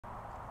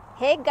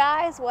Hey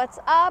guys, what's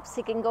up?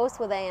 Seeking Ghosts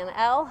with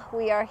A&L.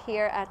 We are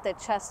here at the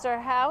Chester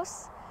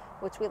House,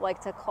 which we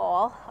like to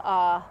call,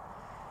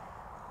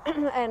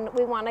 and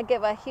we want to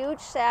give a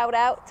huge shout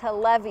out to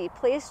Levy.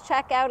 Please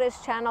check out his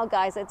channel,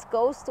 guys. It's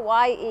Ghost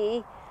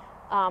YE.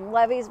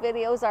 Levy's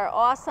videos are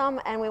awesome,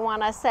 and we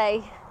want to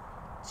say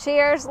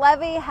cheers,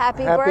 Levy.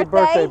 Happy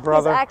birthday,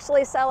 brother. He's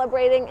actually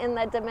celebrating in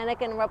the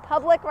Dominican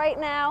Republic right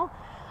now.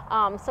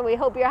 So we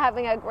hope you're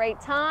having a great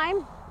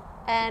time,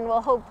 and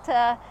we'll hope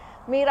to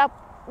meet up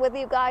with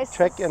you guys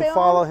soon. And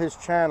follow his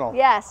channel.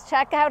 Yes,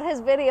 check out his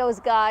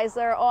videos, guys.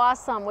 They're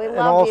awesome. We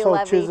love you, Levy. And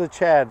also Chizza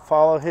Chad.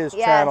 Follow his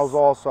channels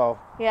also.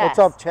 Yes. What's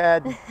up,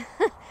 Chad?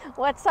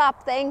 What's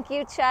up? Thank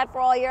you, Chad, for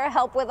all your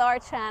help with our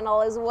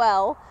channel as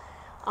well.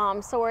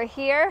 So we're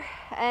here,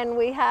 and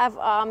we have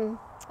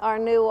our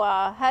new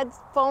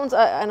headphones,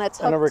 and it's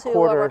hooked to a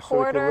recorder, so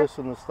we can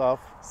listen to stuff.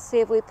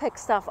 See if we pick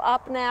stuff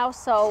up now.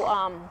 So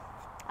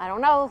I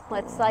don't know.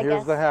 Let's.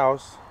 Here's the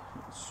house.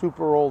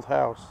 Super old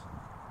house.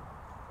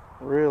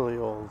 Really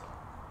old.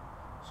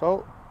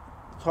 So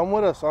come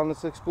with us on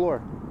this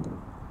explore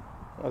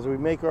as we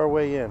make our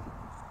way in.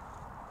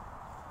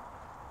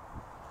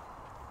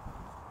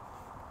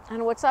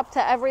 And what's up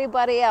to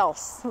everybody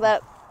else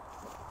that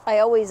I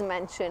always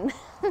mention?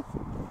 The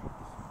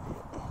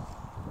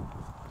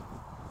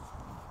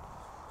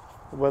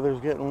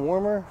weather's getting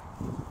warmer.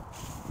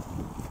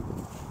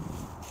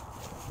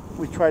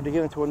 We tried to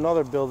get into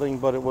another building,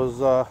 but it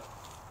was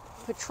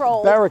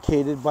patrolled,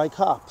 barricaded by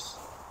cops.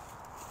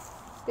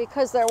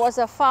 Because there was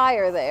a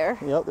fire there.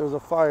 Yep, there was a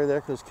fire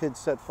there because kids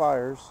set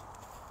fires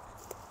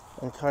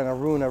and kind of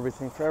ruin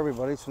everything for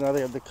everybody. So now they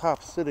have the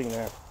cops sitting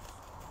there.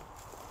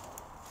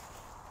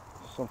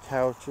 Some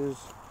couches.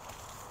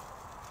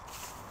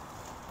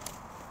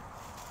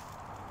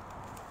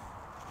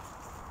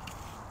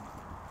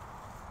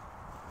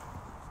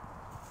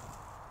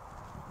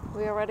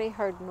 We already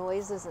heard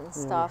noises and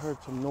stuff. Yeah, we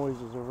heard some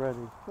noises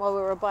already. While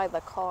we were by the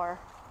car.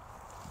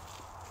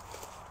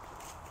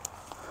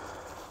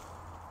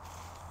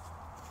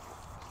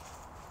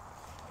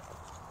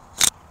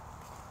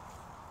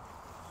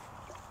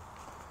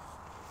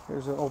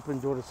 There's an open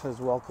door that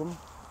says welcome.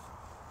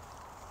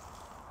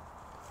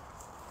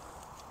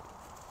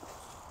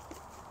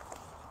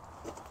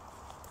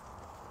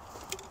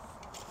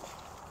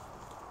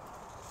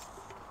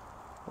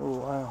 Oh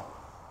wow.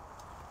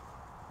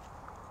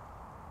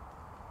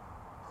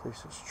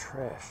 Place is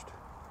trashed.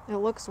 It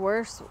looks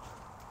worse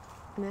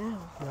now.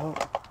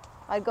 Yep.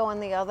 I'd go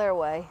in the other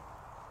way.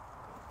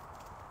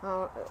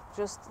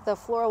 Just the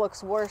floor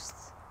looks worse.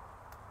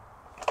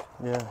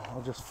 Yeah,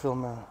 I'll just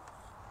film a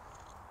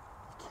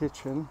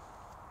kitchen.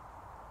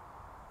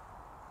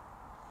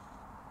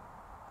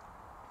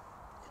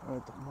 Kind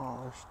of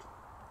demolished.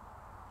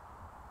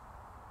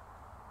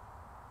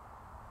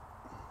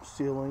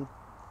 Ceiling.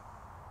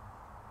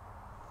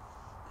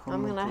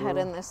 I'm gonna head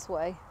in this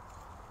way.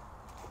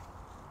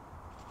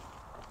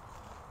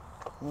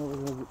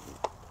 I'm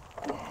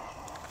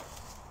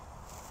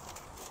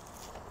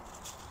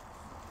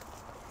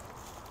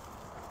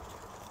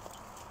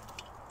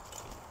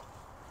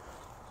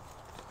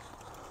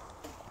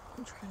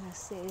trying to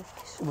see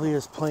if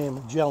Leah's playing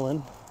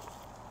Magellan.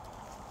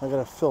 I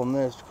gotta film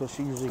this because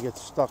she usually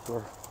gets stuck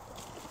or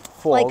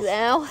falls. Like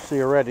now? See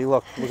her ready.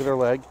 Look at her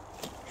leg.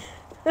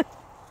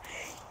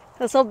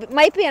 This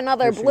might be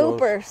another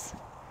bloopers.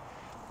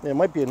 Yeah, it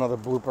might be another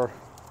blooper.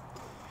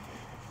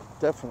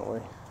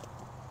 Definitely.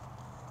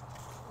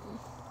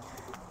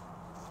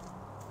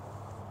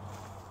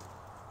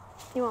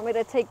 You want me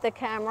to take the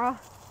camera?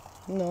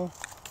 No.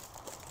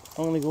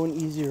 I'm gonna go an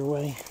easier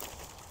way.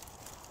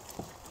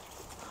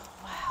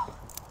 Wow.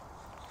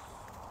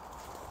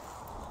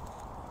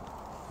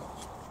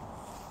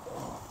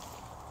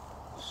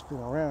 Spin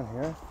around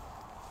here.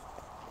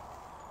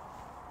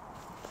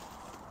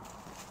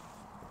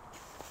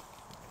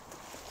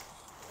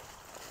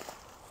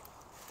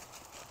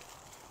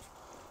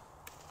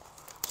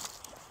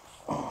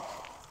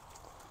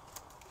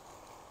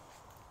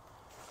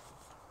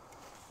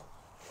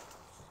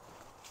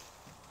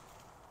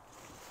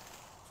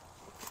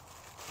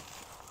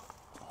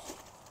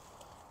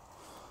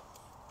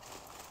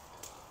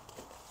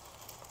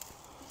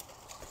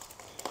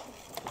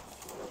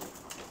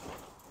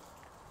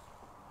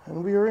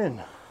 And we are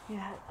in.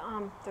 Yeah,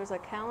 there's a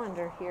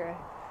calendar here.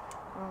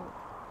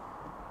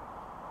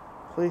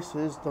 Place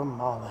is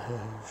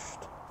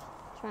demolished.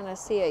 Trying to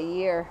see a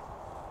year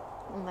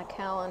on the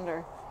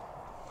calendar.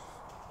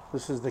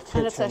 This is the kitchen.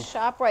 And it's a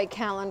ShopRite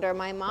calendar.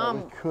 My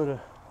mom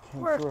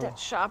worked at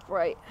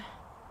ShopRite.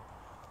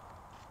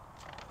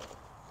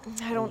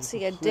 I don't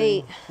see a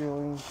date.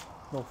 Ceiling,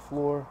 no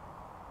floor.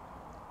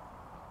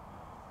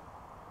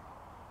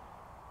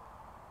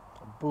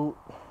 A boot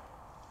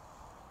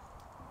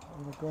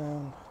on the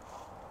ground.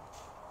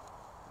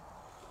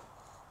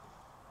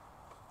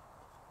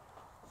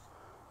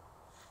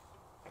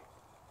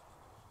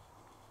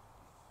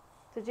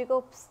 Did you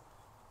go? Psst?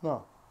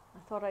 No. I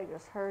thought I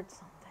just heard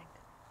something.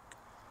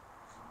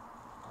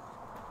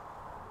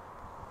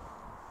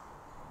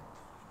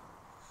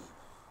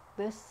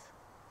 This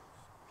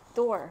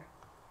door.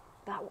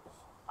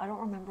 I don't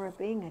remember it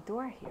being a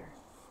door here.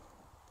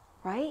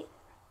 Right?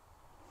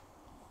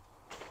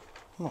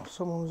 No,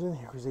 someone was in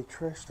here because they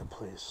trashed the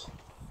place.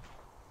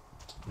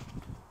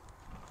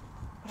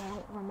 But I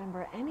don't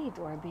remember any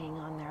door being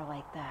on there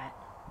like that.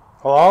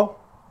 Hello?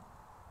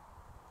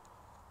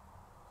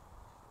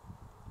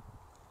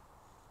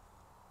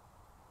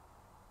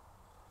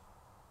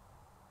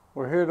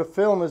 We're here to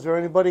film. Is there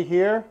anybody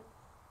here?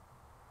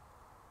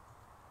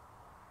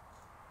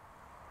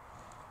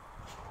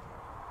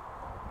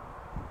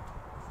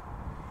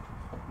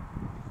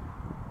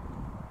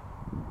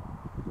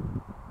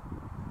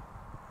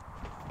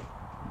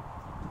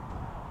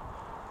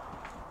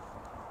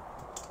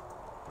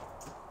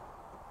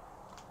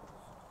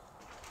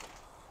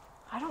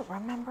 I don't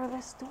remember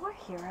this door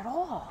here at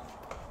all.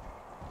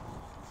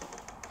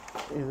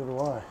 Neither do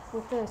I.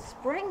 With the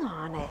spring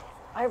on it.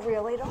 I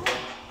really don't.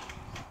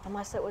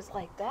 Unless it was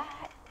like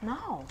that.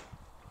 No.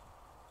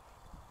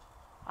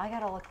 I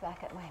gotta look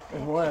back at my picture.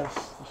 Unless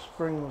the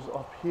spring was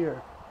up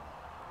here.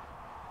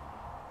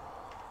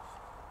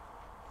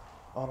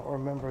 I don't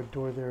remember a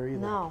door there either.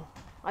 No.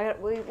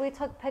 We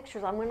took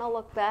pictures. I'm gonna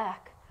look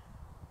back.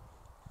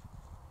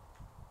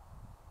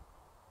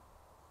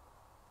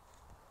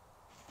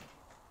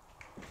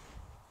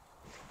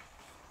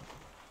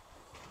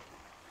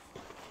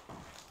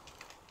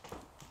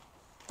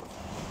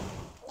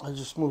 I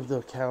just moved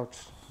the couch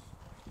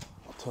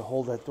to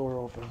hold that door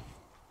open.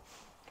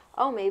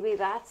 Oh, maybe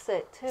that's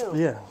it too.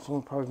 Yeah,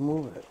 someone probably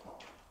moved it.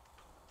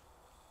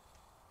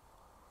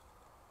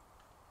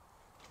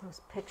 Those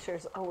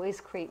pictures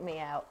always creep me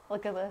out.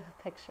 Look at the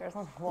pictures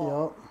on the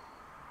wall. Yep.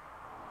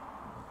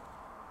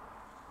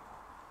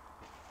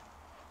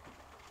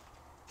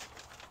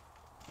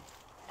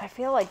 I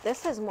feel like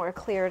this is more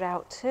cleared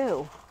out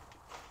too.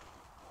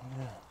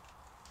 Yeah.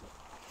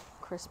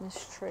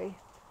 Christmas tree.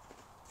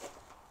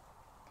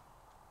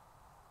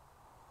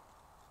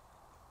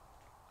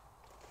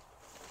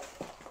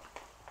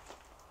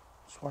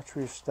 Just watch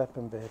where you're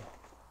stepping, babe.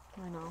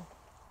 I know.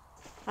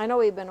 I know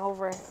we've been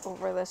over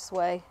this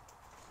way.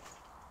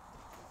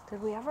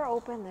 Did we ever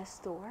open this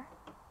door?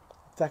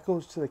 That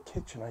goes to the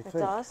kitchen, I think. It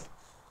does?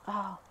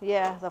 Oh,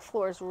 yeah, the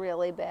floor's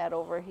really bad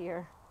over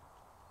here.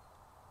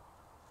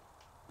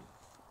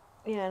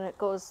 Yeah, and it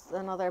goes,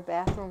 another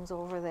bathroom's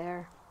over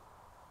there.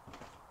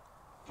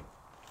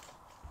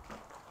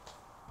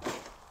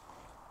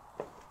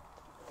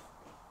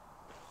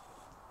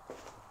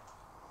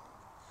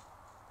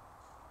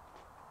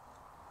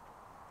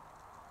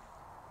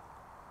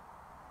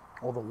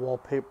 All the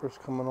wallpaper's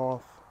coming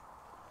off.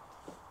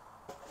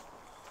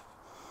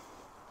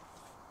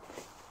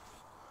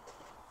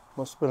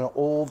 Must have been an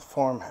old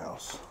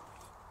farmhouse.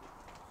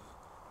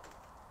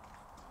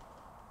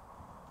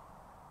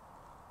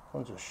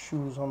 Bunch of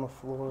shoes on the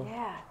floor.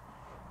 Yeah.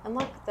 And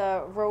look,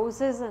 the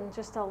roses in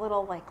just a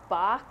little like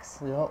box.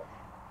 Yep.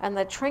 And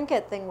the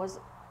trinket thing was,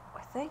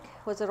 I think,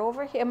 was it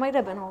over here? It might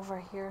have been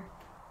over here.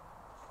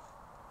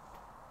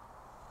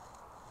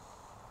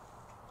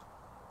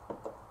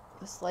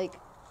 This like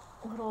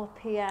little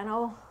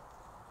piano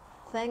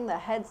thing, the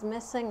head's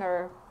missing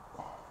or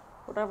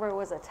whatever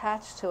was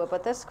attached to it,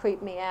 but this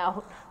creeped me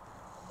out.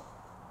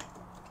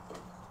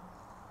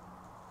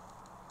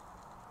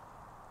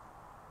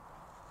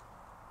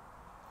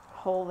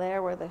 Hole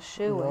there where the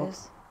shoe Yep.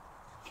 is.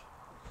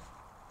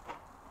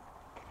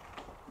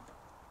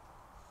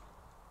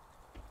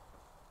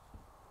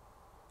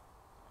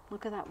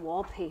 Look at that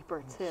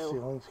wallpaper too.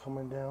 Ceiling's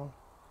coming down.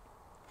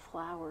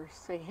 Flowers.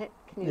 So can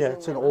you Yeah, zoom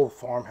it's an in? old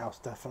farmhouse,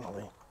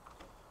 definitely.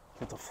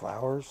 With the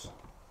flowers.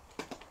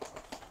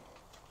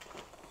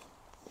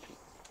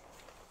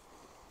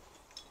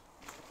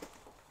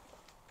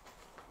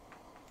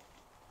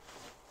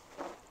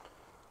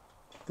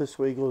 This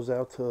way goes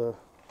out to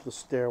the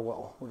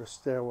stairwell, where the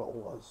stairwell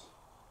was.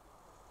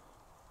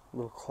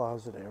 Little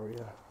closet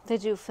area.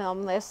 Did you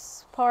film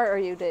this part, or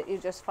you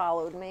just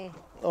followed me?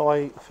 Oh,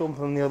 I filmed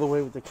them the other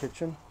way with the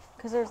kitchen.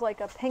 Because there's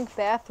like a pink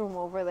bathroom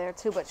over there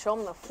too, but show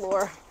them the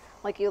floor.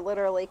 Like you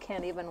literally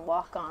can't even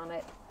walk on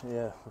it.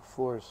 Yeah, the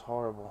floor is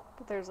horrible.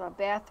 But there's a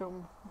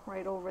bathroom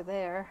right over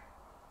there.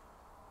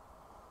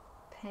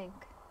 Pink.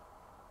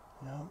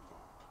 Yep.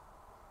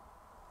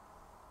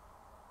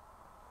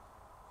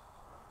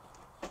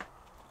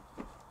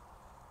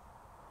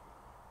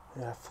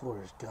 Yeah, that floor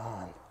is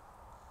gone.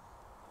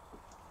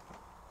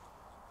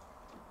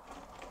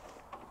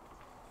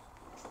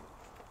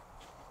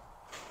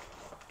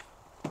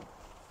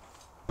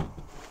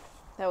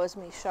 That was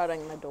me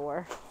shutting the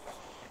door.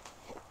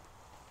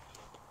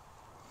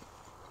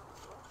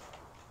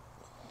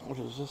 What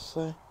does this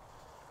say?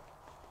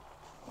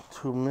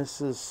 To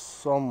Mrs.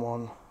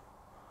 Someone.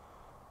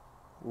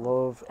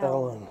 Love,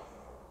 Ellen.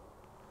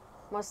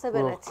 Must have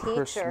been Little a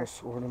teacher.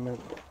 Christmas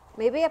ornament.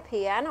 Maybe a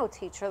piano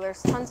teacher.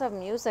 There's tons of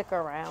music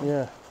around.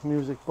 Yeah,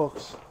 music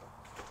books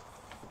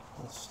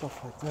and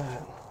stuff like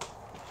that.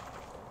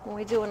 When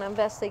we do an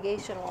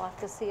investigation, we'll have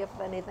to see if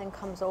anything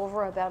comes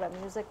over about a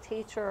music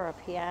teacher or a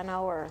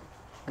piano, or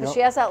because Yep.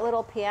 she has that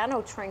little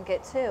piano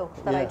trinket too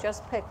that I Yeah.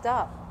 just picked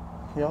up.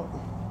 Yep.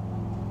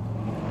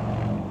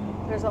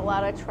 There's a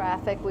lot of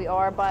traffic. We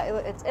are by,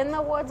 it's in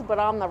the woods, but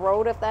on the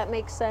road, if that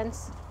makes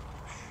sense.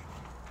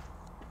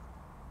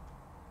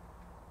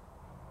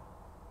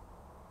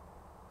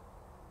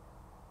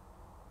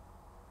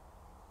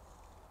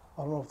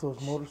 I don't know if those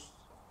motors,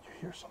 you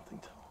hear something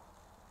too?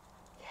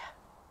 Yeah.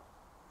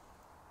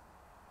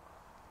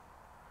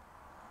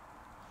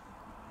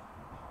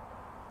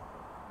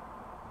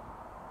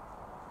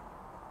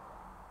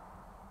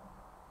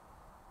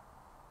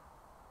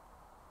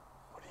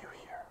 What do you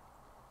hear?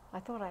 I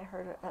thought I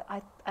heard it.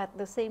 At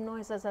the same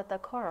noise as at the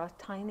car, a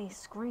tiny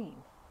scream.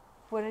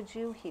 What did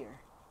you hear?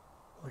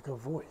 Like a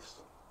voice.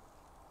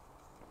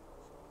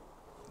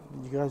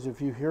 You guys, if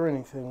you hear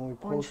anything when we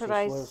When post should this,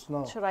 I, let us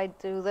know. should I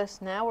do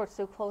this now or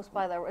too close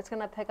by the, it's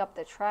gonna pick up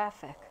the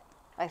traffic,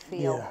 I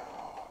feel. Yeah.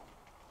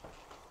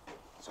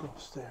 Let's go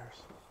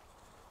upstairs.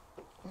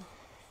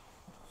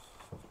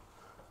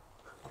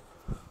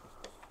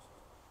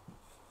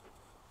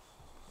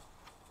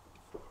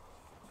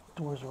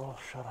 Doors are all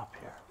shut up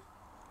here.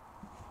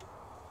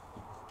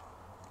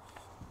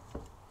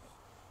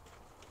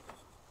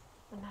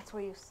 And that's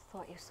where you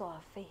thought you saw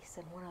a face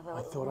in one of those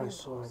I thought windows.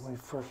 I saw it when we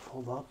first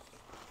pulled up.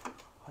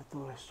 I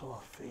thought I saw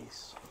a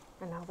face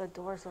And now the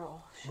doors are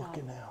all shut.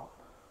 looking out.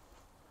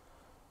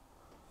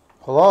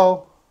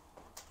 Hello?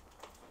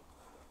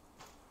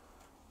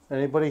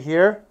 Anybody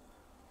here?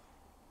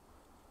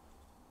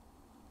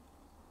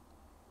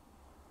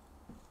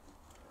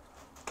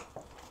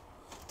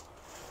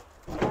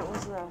 That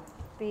was the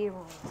B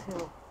room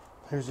too.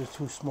 Here's the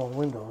two small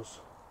windows.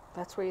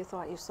 That's where you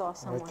thought you saw I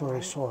someone, thought I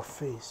right? saw a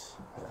face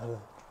out of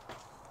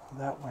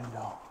that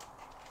window.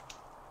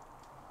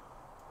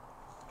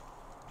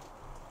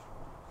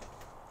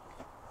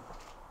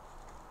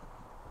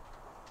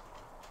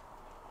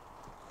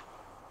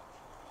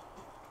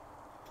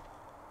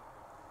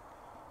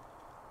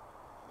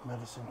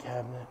 Medicine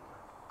cabinet.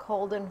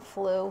 Cold and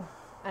flu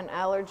and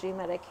allergy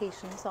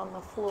medications on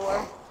the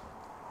floor.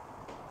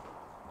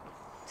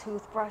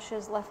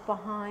 Toothbrushes left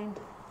behind.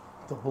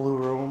 The blue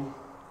room.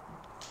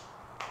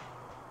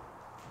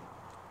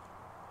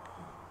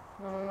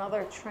 And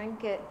another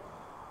trinket.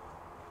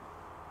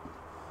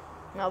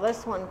 Now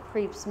this one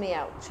creeps me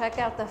out. Check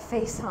out the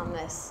face on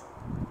this.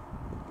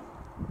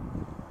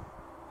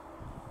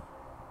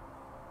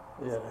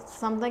 Yeah, that's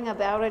Something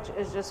about it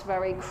is just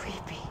very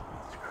creepy.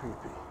 creepy.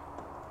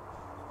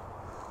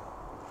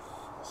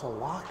 There's a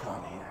lock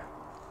on here.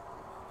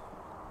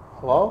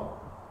 Hello?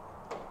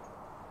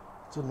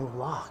 It's a new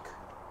lock.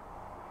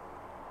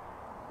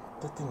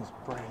 That thing's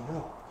brand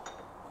new.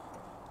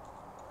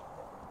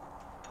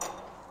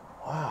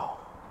 Wow.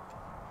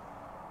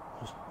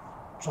 There's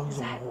jugs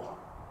of water.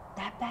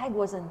 That bag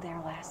wasn't there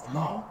last time.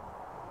 No.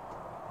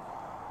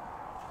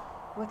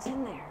 What's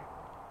in there?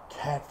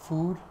 Cat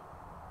food?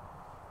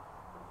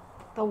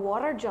 The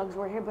water jugs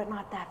were here, but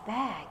not that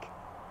bag.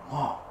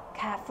 Wow.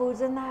 Cat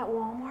food's in that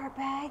Walmart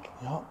bag?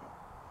 Yup.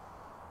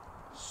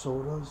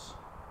 Sodas.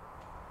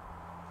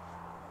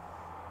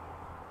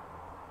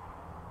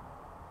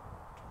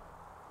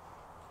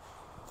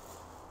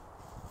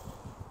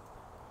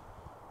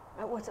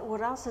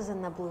 What else is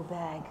in the blue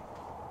bag?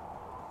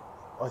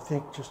 I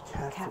think just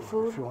cat Cat food,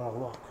 food? if you want to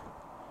look.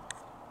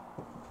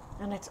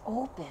 And it's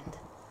opened.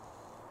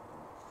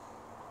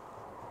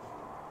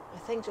 I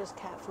think just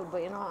cat food,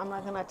 but you know, I'm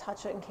not gonna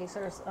touch it in case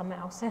there's a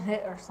mouse in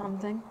it or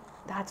something.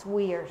 That's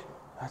weird.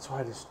 That's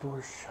why this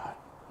door's shut.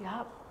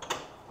 Yup.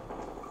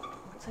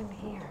 What's in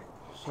here?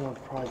 Someone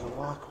pried the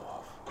lock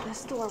off.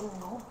 This door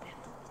won't open.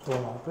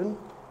 Don't open.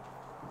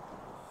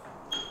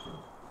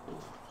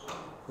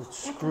 It's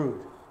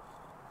screwed.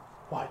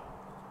 What?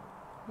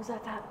 Was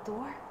that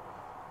door?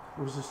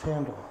 Where's this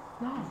handle?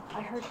 No,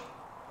 I heard.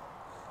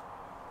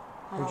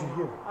 I What'd don't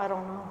you know. hear? I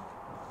don't know.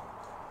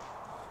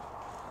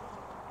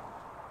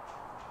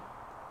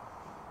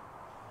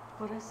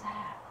 What is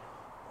that?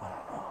 I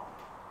don't know.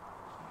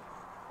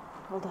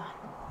 Hold on.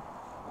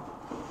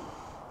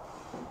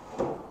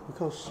 Look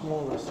how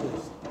small this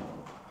is.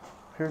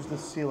 Here's the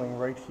ceiling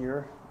right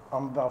here.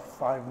 I'm about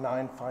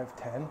 5'9",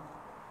 5'10",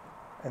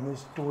 and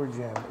this door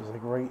jamb is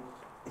like right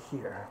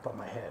here by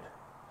my head.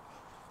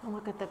 And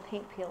look at the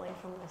paint peeling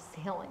from the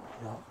ceiling.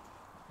 Yeah.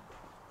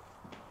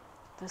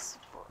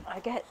 I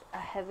get a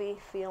heavy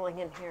feeling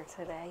in here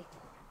today.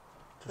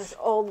 This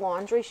old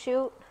laundry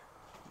chute.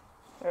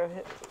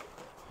 Look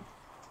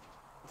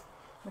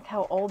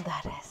how old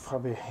that is.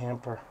 Probably a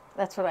hamper.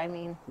 That's what I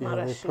mean. Yeah, Not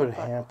a they chute, put a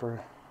but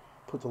hamper,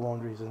 put the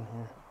laundries in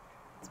here.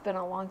 it's been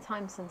a long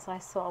time since I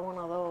saw one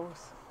of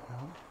those. Yeah.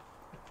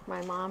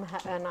 My mom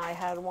and I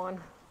had one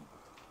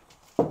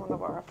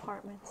of our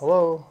apartments.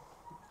 Hello?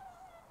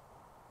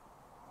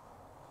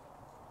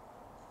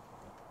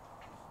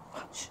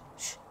 Shh,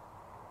 shh.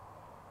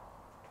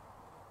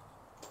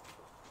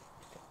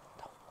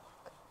 Don't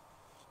look.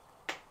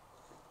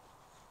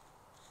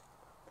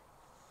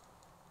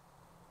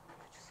 I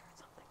just heard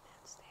something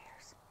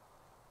downstairs.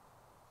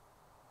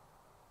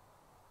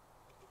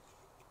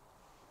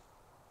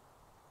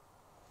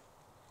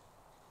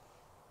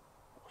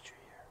 What'd you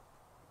hear?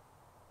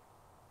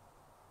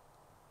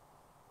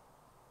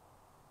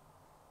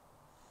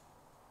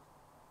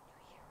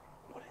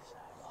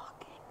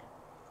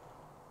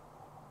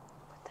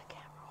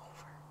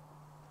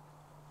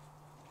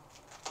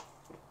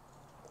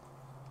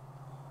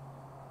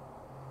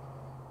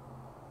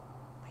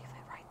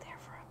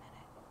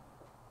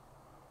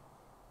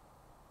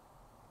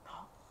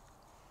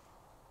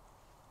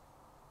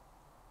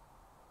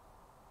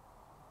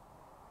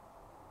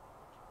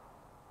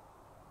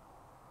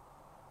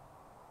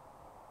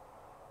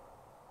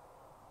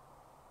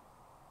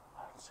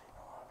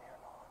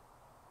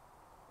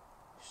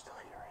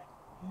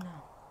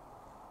 No.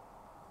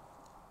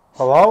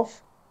 Hello?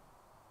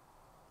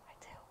 I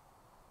do.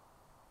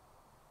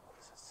 What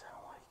does it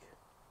sound like?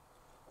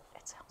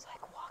 It sounds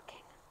like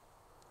walking.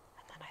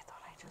 And then I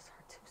thought I just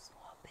heard two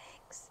small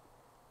bangs.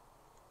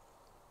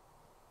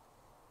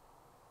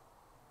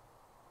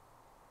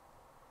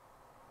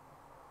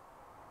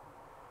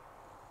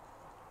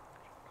 I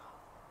don't know.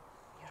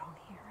 You don't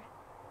hear it?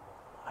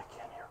 I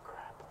can't hear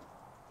crap.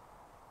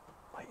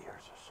 My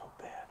ears are so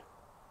bad.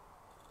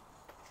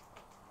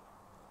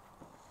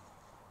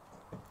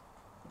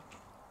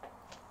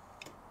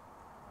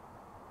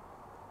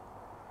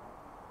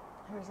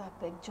 There's that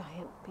big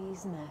giant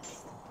bee's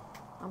nest.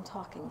 I'm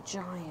talking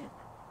giant.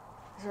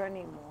 Is there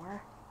any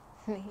more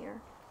in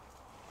here?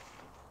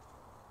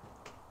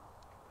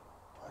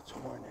 That's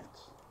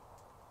hornets.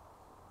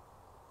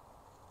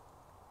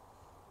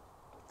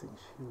 That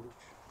thing's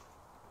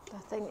huge.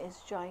 That thing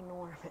is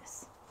ginormous.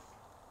 There's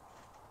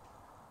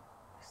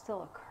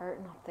still a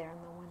curtain up there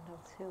in the window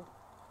too.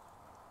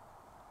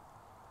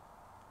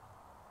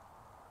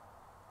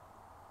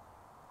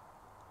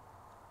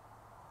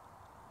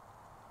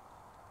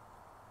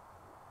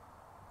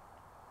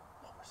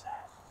 What was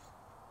that?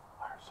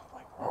 I heard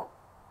something. Whoa.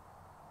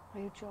 Are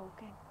you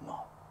joking?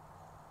 No,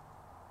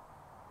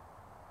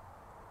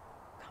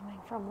 Coming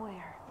from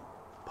where?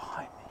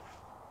 behind me.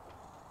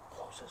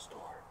 Close this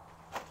door.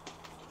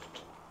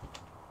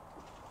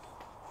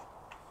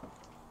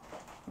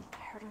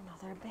 I heard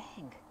another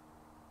bang.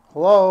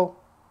 Hello?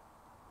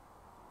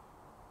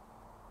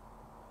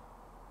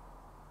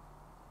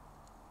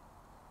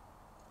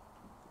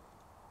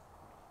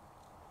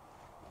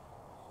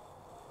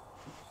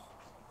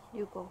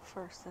 You go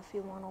first if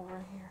you want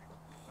over here.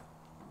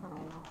 I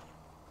don't know.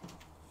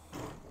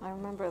 I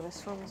remember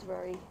this room's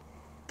very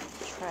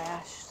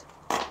trashed.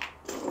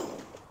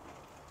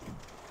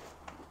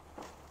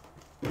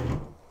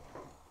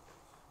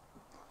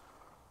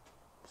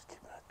 Just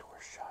keeping that door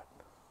shut.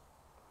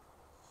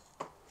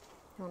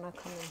 You want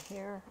to come in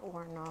here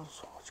or no?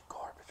 So much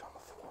garbage on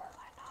the floor.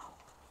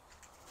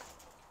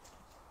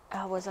 I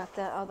know. Was that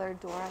the other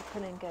door I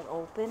couldn't get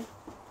open?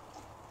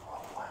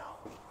 Oh, wow.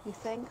 You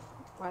think?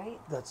 Right?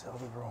 That's the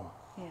other room.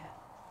 Yeah.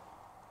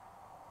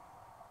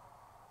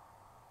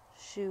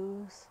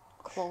 Shoes,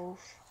 clothes.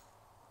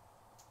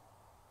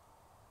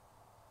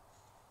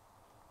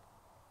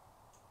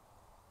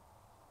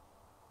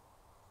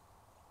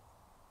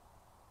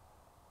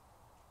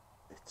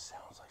 It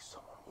sounds like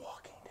someone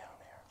walking down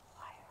there.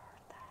 I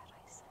heard that,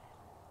 I said.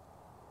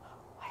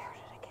 I heard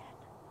it again.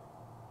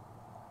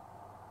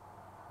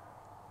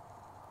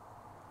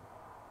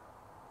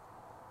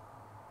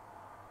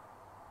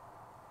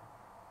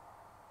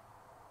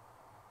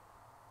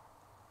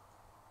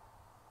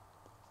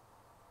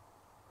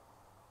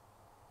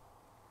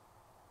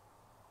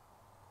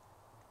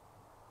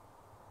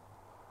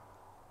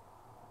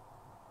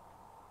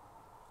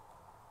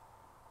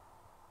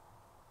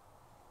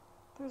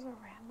 There's a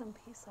random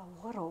piece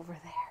of wood over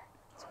there.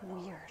 It's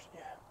weird.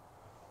 Yeah.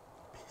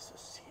 Piece of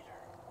cedar.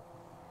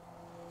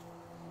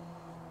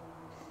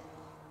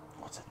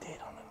 What's the date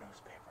on the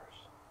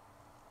newspapers?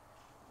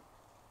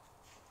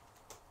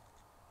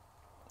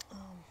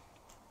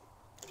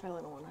 I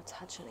really don't want to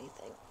touch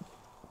anything.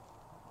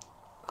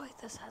 Wait,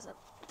 this has a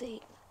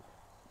date.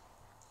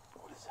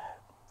 What is that?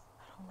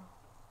 I don't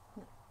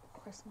know.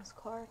 Christmas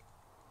card?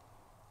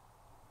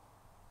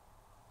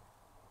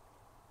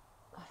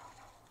 I don't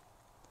know.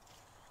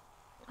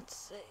 Let's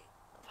see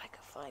if I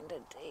can find a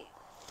date.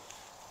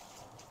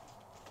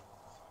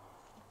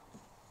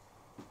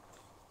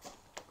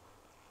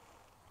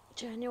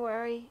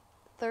 January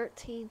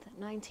 13th,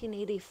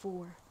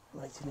 1984.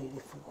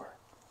 1984.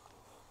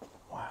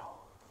 Wow.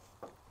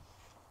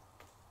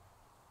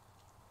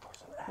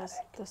 There's an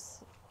attic.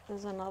 This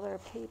is another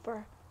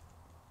paper.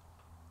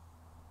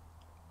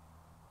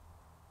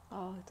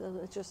 Oh,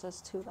 it just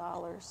says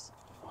 $2.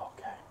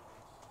 Okay.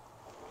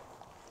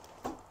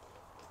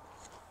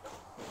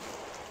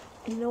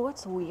 You know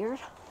what's weird?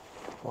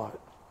 What?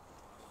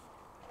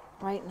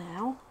 Right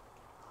now?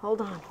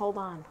 Hold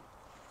on.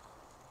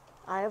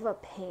 I have a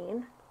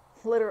pain,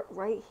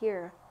 right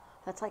here,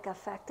 that's like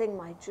affecting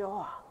my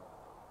jaw.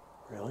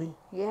 Really?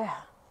 Yeah.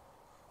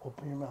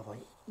 Open your mouth like.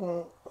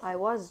 I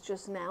was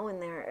just now in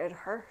there. It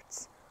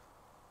hurts.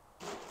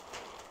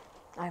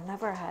 I've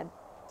never had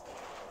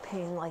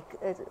pain like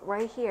it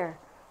right here.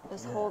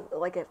 This whole,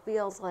 like it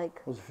feels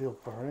like, Does it feel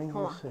burning?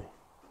 Hold Let's on. see.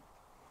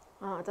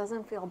 oh, it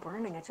doesn't feel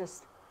burning. It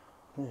just,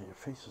 Yeah, your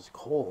face is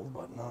cold,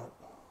 but not.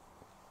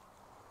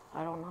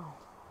 I don't know.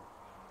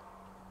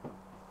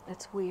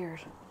 It's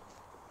weird.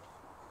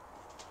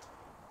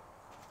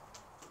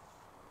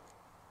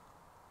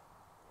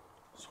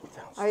 Let's go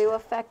downstairs. Are you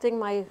affecting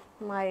my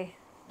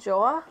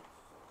jaw?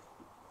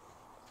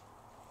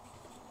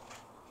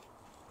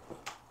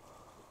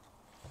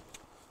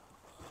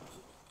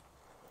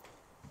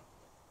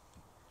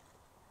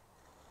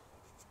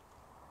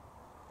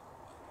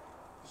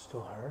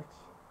 Still hurts?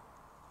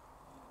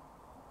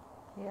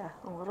 Yeah,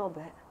 a little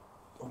bit.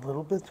 A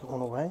little bit's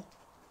going away?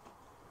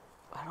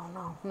 I don't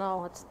know.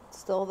 No, it's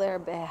still there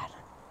bad.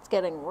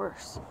 getting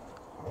worse.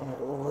 All right,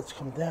 well, let's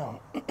come down.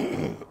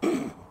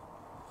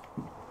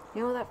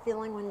 You know that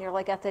feeling when you're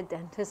like at the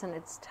dentist and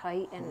it's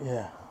tight and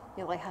Yeah,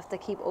 you like have to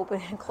keep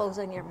opening and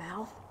closing your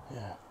mouth?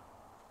 yeah.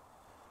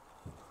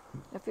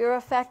 If you're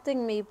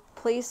affecting me,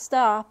 please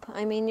stop.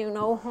 I mean you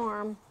no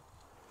harm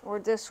or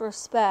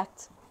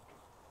disrespect.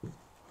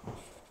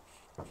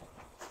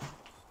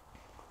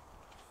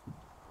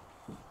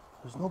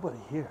 There's nobody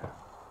here.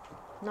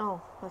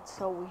 No, that's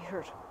so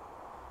weird.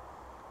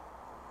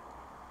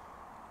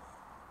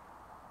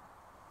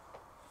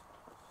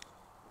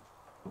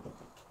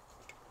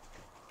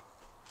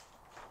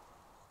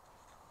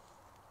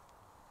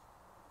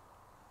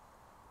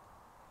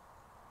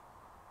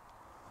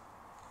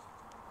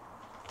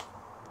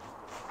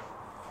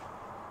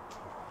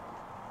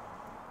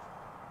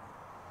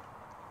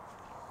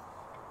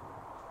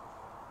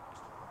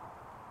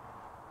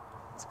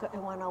 It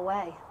went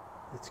away.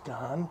 It's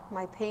gone?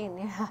 My pain,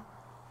 yeah.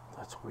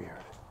 That's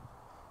weird.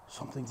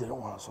 Something didn't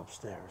want us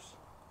upstairs.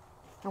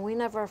 And we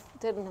never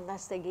did an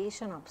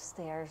investigation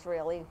upstairs,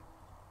 really.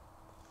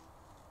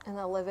 In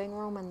the living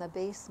room and the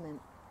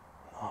basement.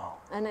 No.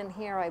 And in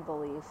here, I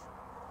believe.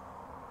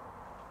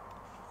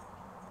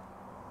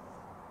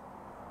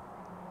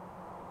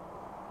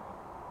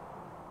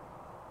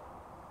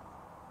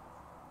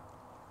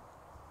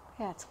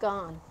 Yeah, it's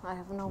gone. I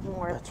have no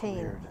more That's pain.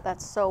 weird.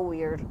 That's so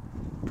weird.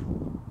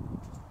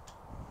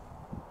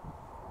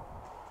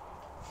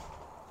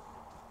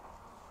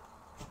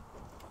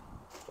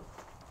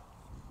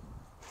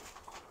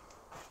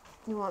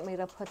 You want me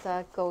to put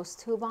that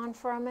ghost tube on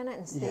for a minute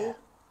and see? Yeah.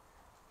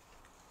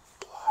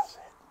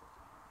 Closet.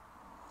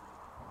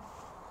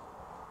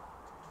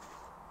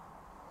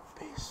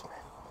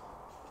 Basement.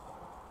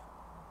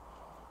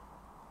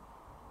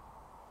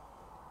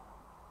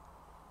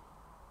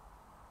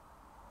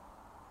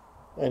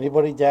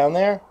 Anybody down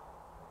there?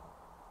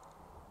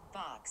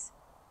 Box.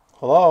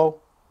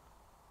 Hello?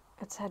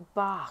 It said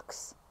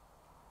box.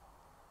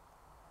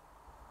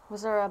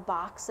 Was there a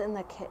box in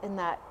the in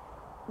that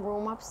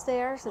room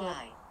upstairs? In the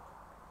Y.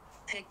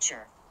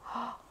 Picture.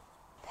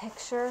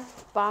 picture,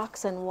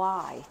 box, and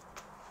why?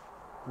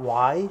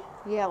 Why?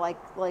 Yeah, like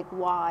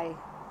why?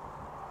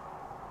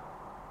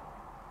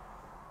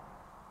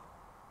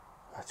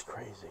 That's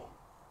crazy.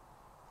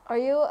 Are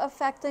you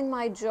affecting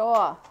my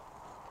jaw?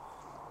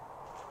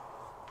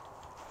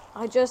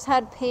 I just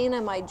had pain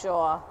in my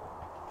jaw.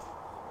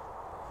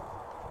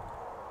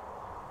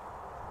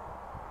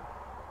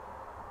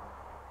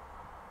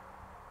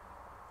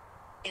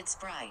 It's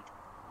bright.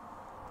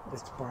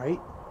 It's bright?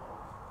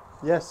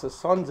 Yes, the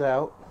sun's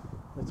out.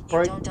 It's You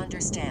bright. don't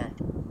understand.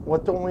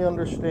 What don't we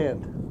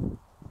understand?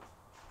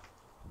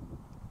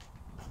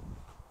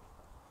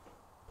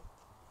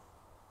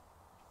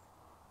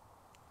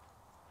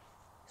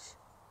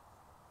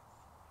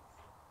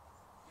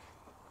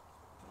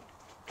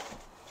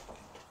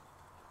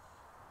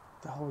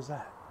 The hell was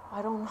that?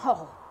 I don't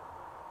know.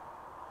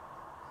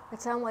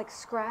 It sounded like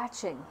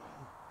scratching.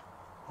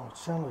 Oh, it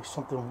sounded like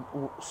something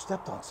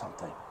stepped on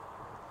something.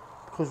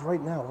 Because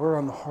right now we're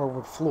on the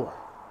hardwood floor.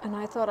 And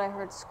I thought I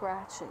heard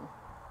scratching.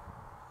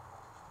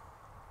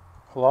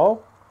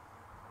 Hello?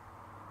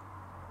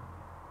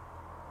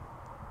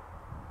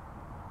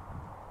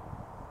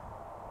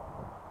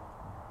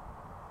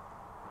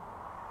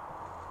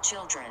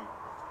 Children.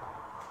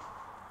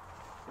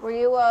 Were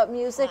you a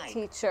music Like.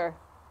 teacher?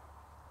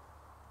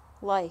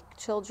 Like,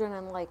 children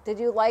and like. Did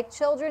you like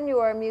children? You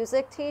were a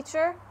music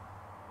teacher?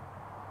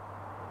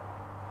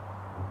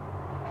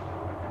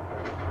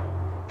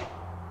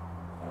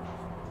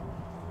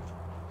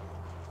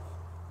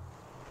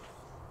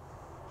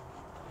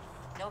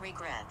 No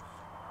regret.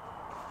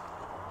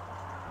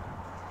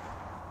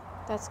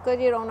 That's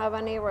good you don't have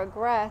any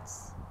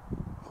regrets.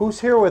 Who's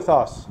here with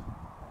us?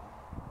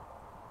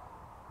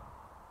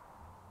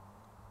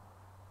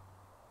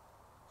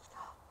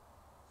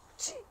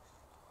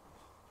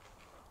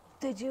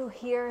 Did you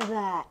hear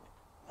that?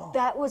 No.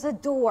 That was a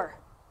door.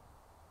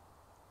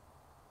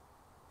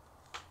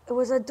 It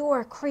was a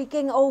door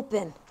creaking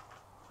open.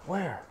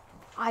 Where?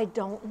 I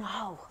don't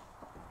know.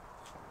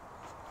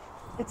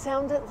 It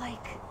sounded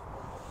like,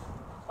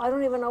 I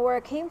don't even know where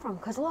it came from,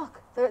 because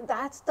look,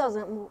 that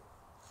doesn't move.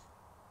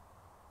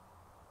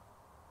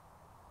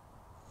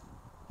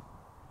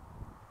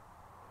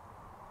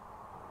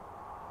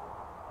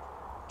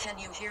 Can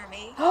you hear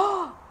me?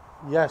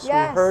 Yes,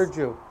 Yes. we heard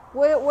you.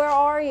 Where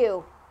are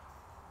you?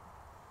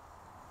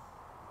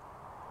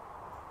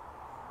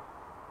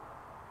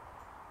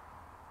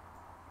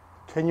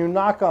 Can you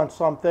knock on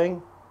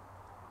something?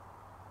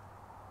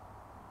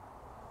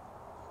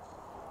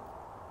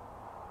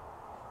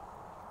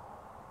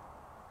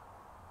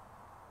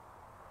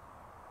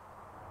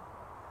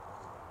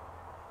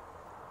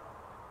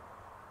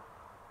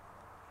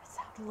 It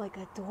sounded like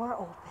a door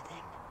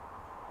opening,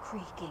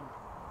 creaking.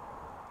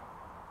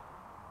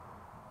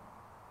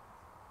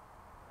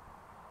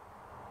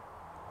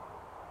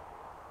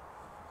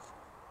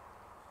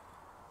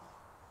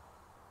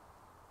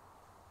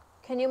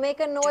 Can you make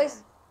a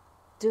noise?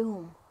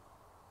 Doom.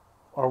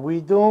 Are we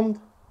doomed?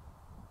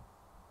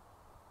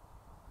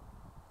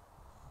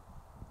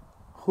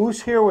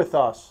 Who's here with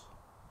us?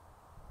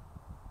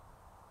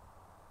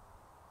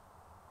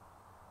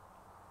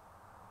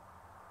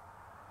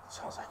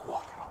 Sounds like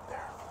walking up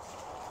there.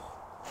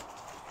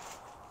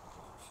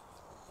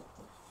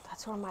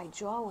 That's where my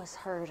jaw was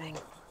hurting.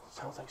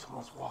 Sounds like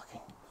someone's walking.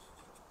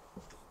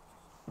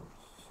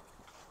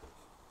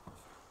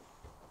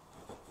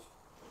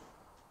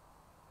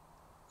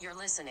 You're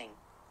listening.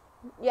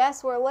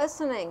 Yes, we're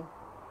listening.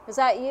 Is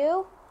that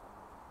you?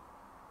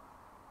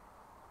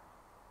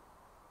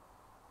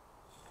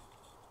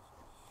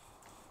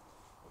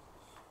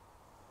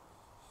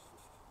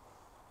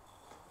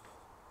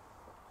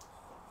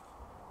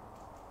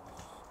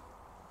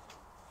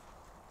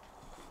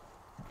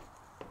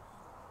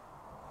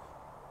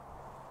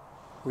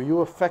 Were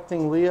you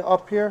affecting Leah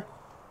up here?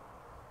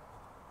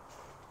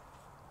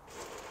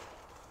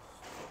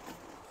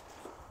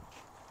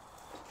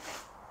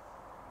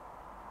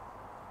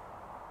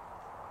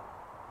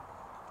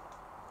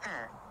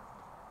 Her.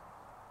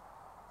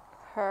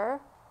 Her?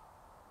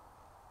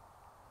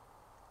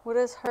 What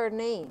is her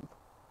name?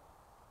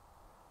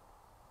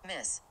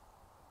 Miss.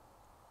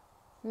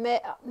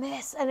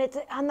 Miss, and it's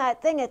on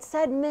that thing, it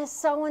said Miss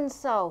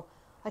so-and-so,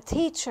 a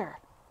teacher.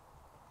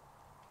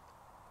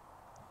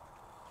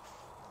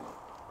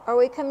 Are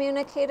we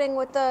communicating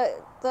with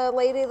the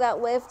lady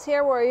that lived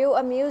here? Were you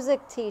a music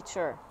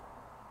teacher?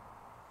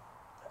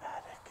 The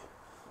attic.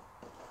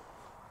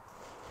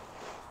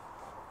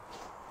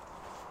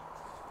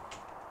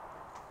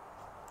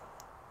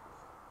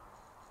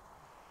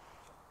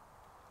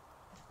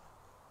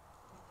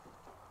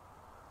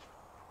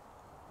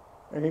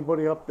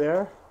 Anybody up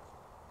there?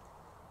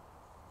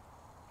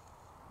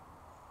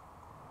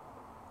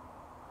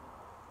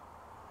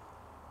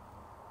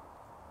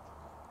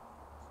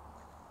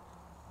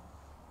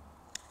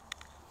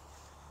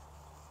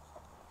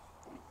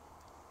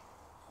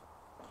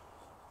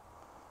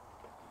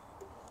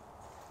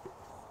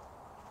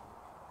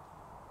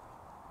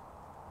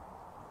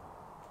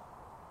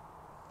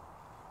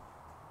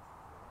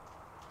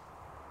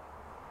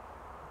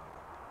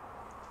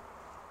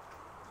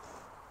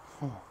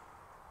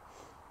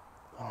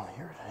 I don't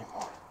hear it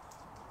anymore.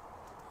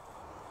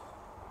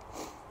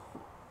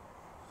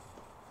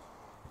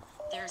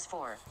 There's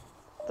 4.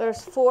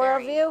 There's 4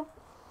 of Buried. you?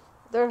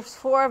 There's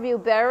 4 of you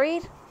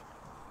buried?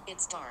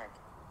 It's dark.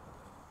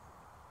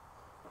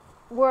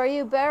 Where are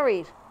you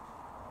buried?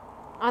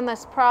 On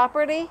this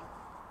property?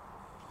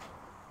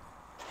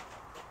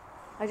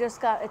 I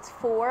just got, it's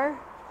 4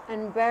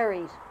 and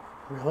buried.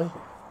 Really?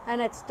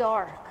 And it's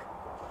dark.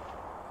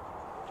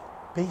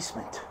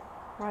 Basement.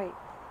 Right.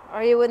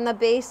 Are you in the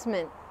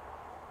basement?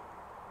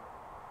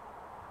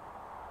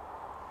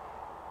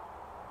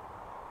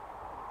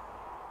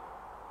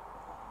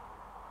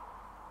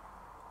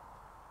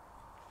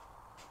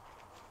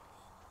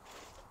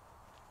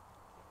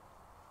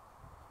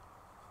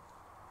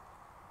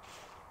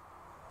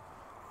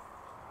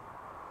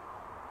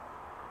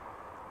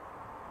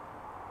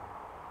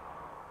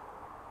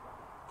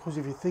 Because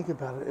if you think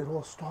about it, it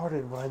all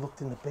started when I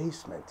looked in the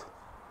basement.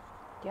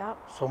 Yep.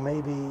 So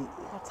maybe,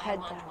 Let's I head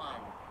want down. 1.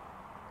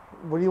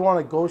 what do you want,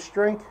 a ghost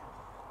drink?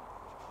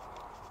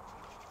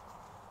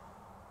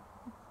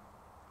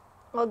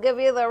 We'll give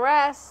you the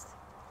rest.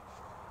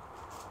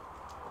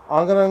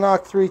 I'm gonna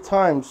knock 3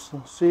 times.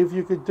 See if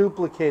you could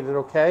duplicate it,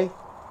 okay?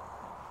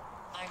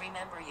 I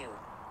remember you.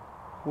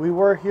 We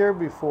were here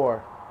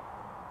before.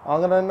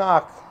 I'm gonna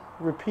knock.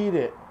 Repeat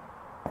it.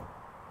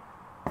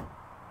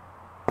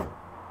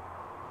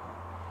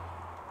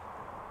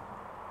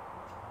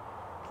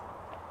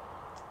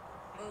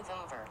 Move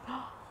over.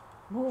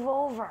 Move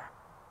over.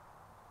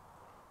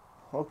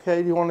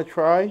 Okay, do you want to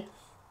try?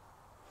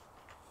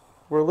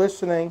 We're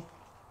listening.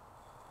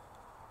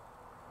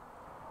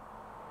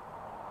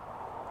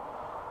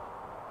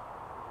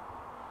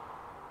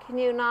 Can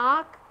you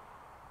knock?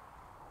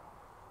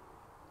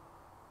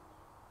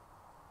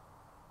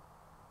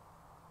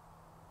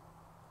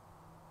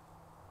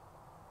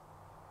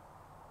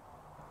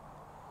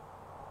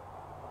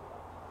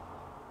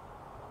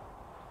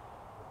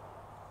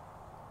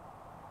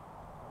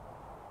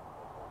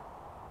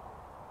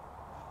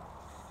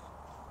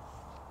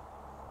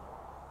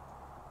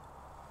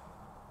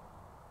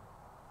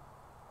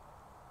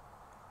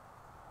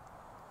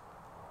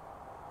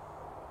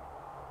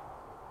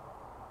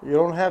 You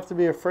don't have to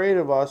be afraid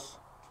of us.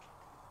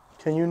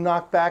 Can you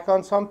knock back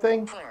on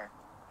something? Pour.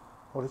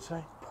 What did it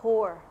say?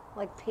 Poor.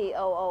 Like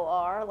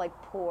P-O-O-R, like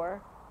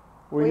poor.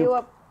 Were Were you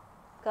a,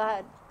 go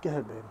ahead. Go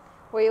ahead, babe.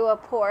 Were you a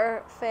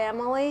poor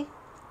family?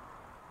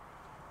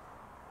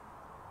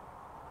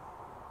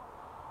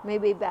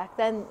 Maybe back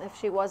then, if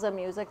she was a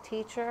music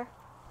teacher,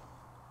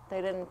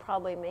 they didn't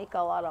probably make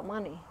a lot of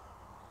money.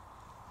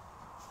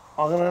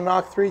 I'm gonna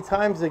knock 3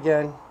 times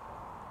again.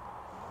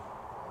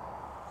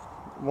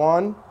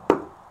 1,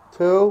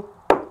 2,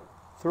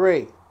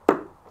 3.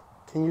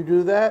 Can you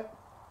do that?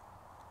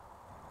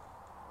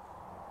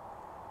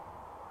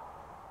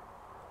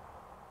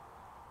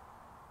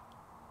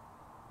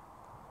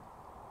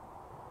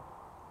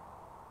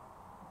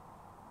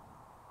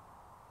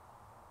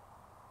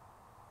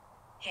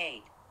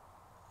 Hate.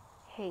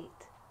 Hate.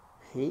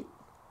 Hate?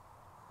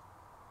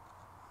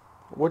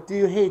 What do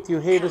you hate? Do you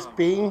hate us Count.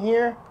 being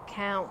here?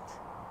 Count.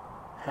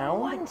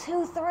 Hound? 1,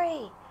 2,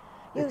 3.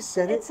 It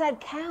said It it? said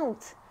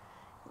count.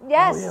 Oh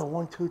Yes. yeah,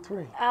 1, 2,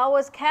 3. Al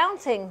was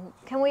counting.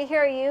 Can we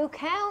hear you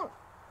count?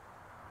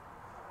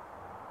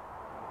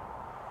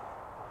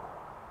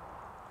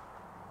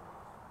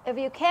 If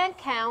you can't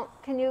count,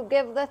 can you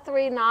give the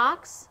 3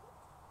 knocks?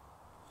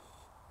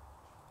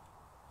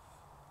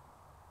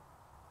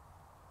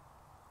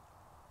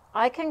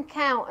 I can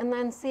count and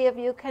then see if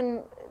you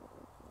can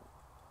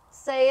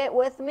say it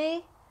with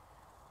me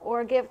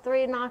or give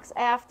 3 knocks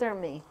after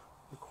me.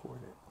 Record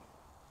it.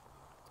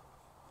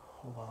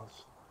 Hold on.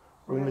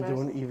 We're gonna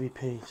do an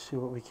EVP, see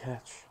what we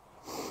catch.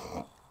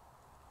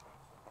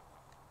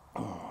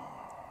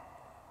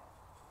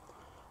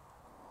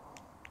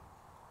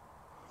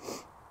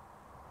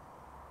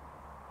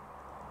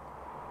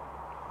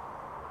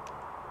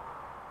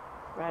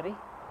 Ready?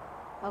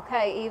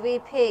 Okay,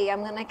 EVP,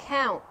 I'm gonna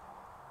count.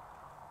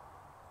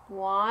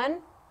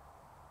 1,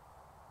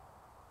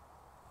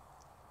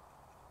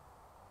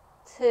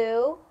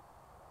 2,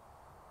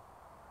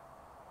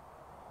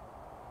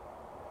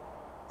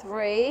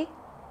 3,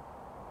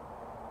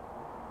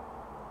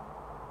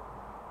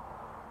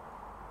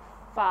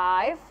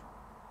 5.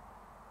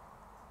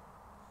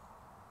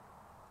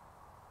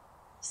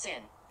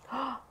 Sin.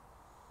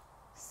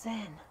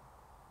 Sin.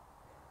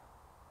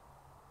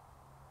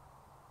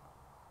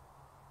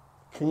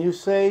 Can you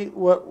say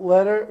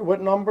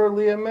what number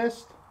Leah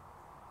missed?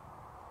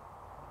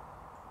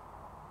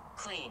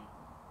 Clean.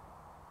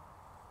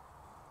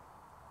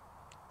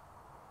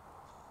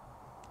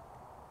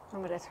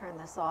 I'm going to turn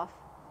this off.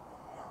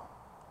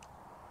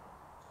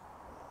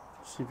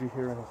 See if you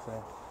hear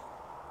anything.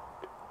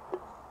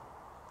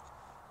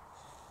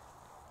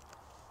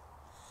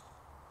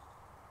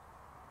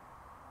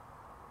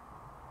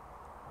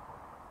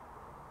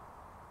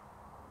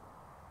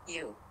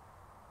 You.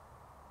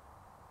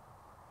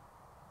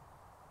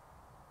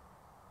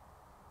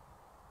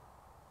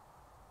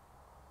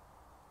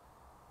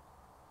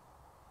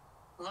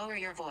 Lower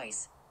your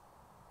voice.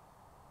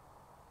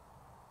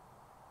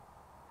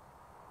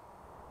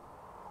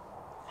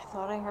 I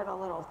thought I heard a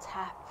little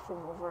tap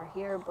from over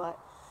here, but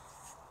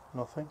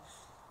Nothing?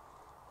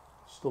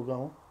 Still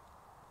going?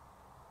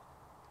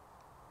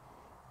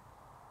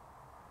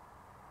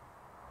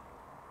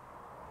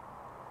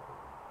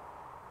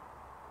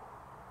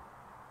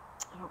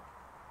 I don't.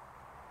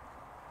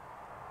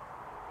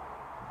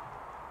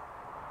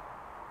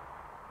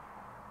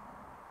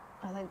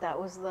 I think that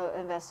was the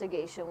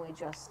investigation we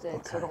just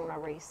did, so Okay. don't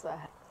erase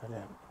that. I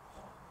didn't.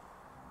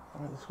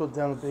 All right, let's go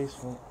down the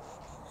basement.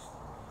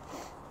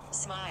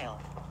 Smile.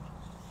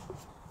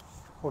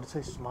 What did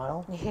it say,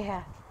 smile?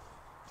 Yeah.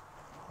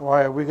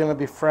 Why, are we going to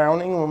be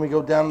frowning when we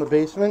go down the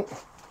basement?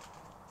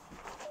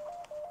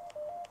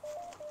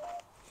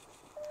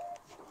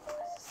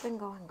 This thing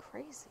going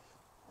crazy.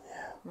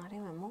 Yeah. Not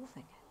even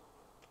moving it.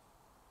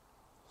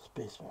 This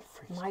basement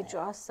freaks My me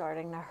jaw's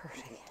starting to hurt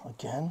again. out.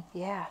 Again?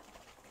 Yeah.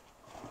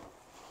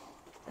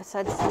 It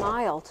said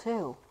smile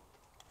too.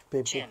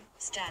 Babe, Jim. pick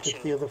the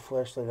Statue. other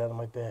flashlight out of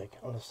my bag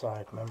on the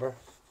side, remember?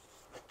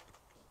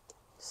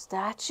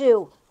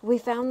 Statue. We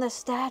found the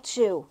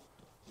statue.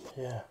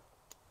 Yeah.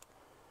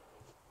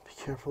 Be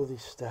careful of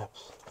these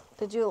steps.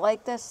 Did you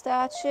like this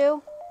statue?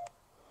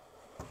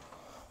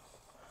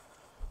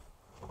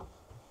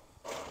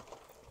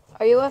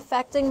 Are you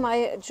affecting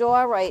my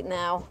jaw right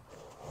now?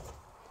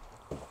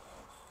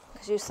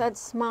 Because you said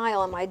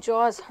smile and my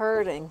jaw's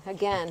hurting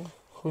again.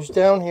 Who's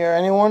down here?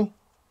 Anyone?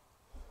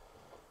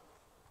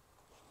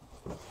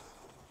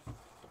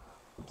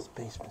 This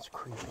basement's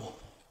creepy.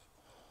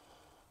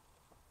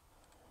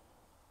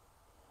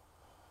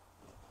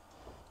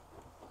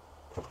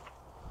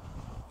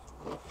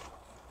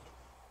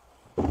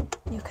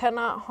 You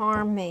cannot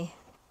harm me.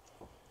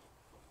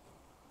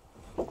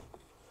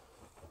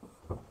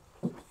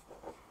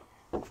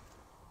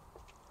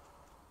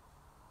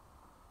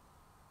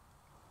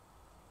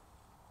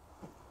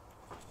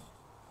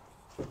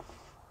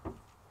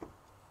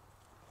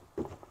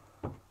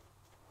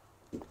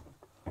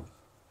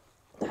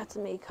 That's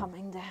me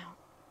coming down.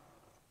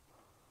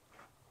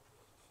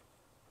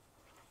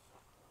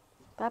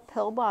 That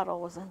pill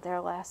bottle wasn't there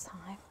last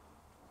time.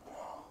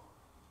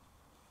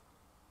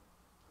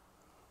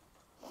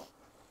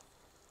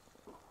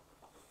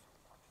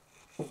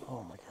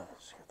 Oh my god, I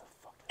scared the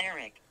fuck out.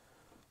 Eric.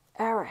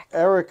 Eric.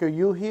 Eric, are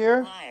you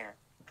here? Liar.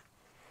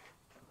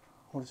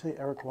 What did it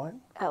say? Eric what?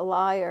 A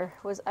liar.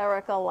 Was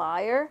Eric a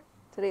liar?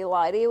 Did he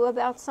lie to you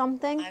about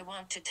something? I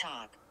want to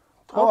talk.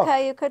 Talk.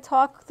 Okay, you could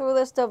talk through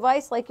this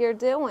device like you're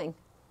doing.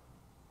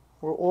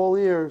 We're all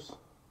ears.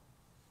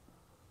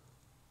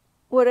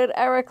 What did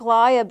Eric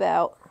lie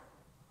about?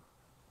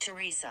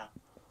 Teresa.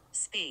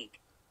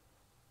 Speak.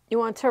 You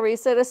want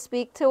Teresa to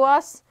speak to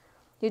us?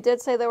 You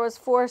did say there was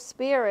 4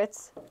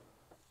 spirits.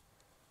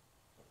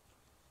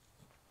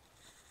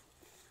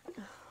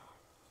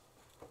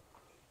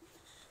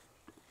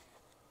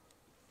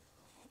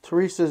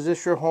 Teresa, is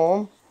this your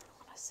home?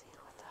 I want to see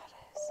what that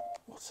is.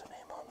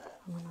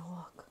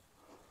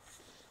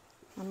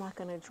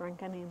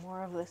 shrink any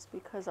more of this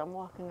because I'm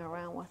walking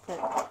around with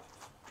it.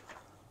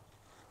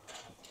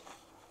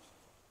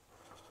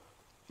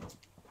 Let's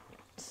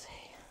see.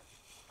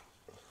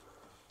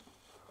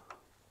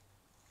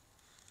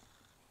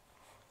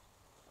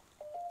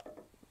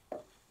 I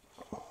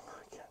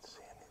can't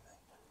see anything.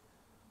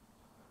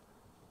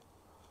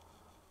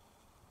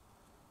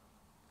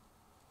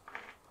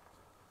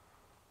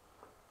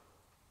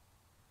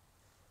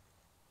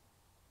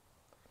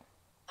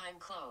 I'm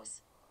close.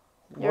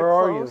 You're Where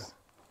are close. you?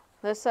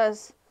 This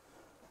says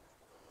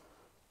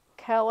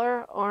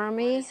Keller What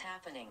Army is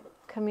happening?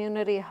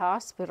 Community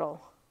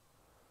Hospital.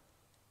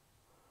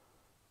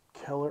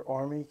 Keller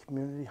Army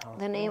Community Hospital.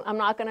 The name, I'm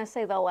not going to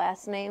say the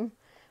last name,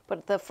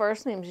 but the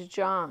first name's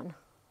John.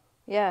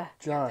 Yeah.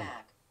 You're John.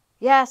 back.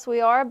 Yes, we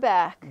are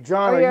back.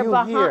 John, Or are you're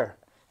you here?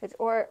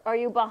 Or are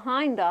you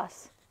behind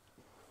us?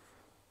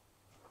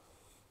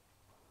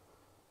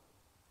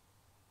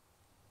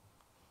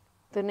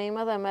 The name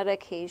of the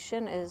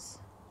medication is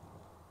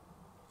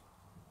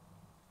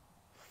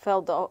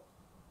Feldo.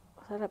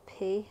 Is that a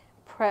P?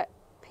 Attic.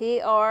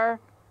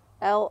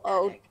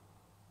 PRLODPINE?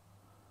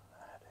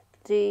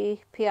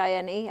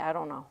 I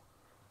don't know.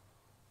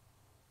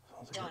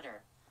 Sounds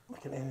Daughter.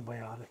 like an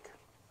antibiotic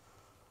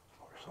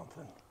or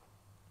something.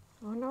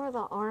 I wonder where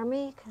the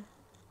Army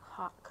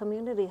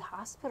Community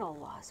Hospital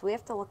was. We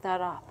have to look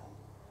that up.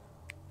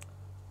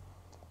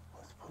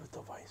 Let's put a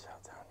device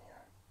out down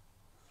here.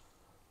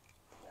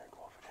 There,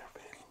 go over there,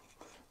 babe.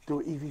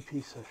 Do an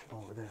EVP session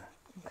over there.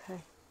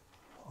 Okay.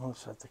 I'll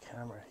set the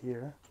camera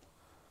here.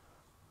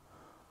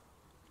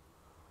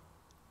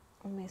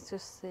 Let me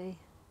just see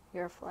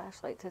your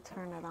flashlight to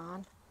turn it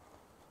on.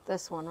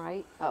 This one,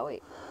 right? Oh,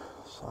 wait.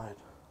 Side.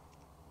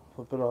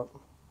 Flip it up.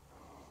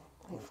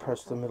 And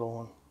press the middle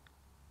one.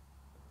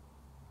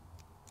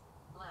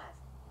 Left.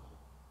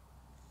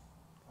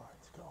 All right,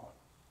 it's going.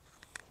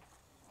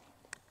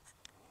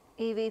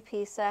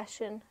 EVP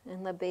session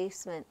in the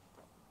basement.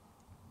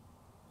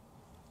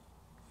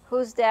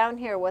 Who's down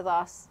here with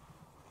us?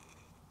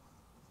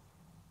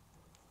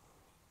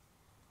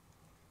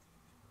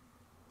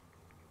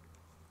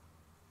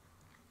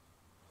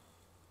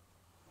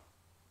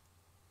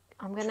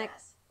 I'm gonna.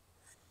 Dress.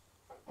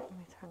 Let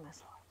me turn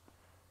this off.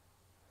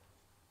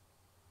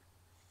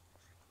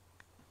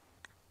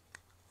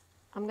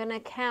 I'm gonna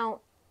count.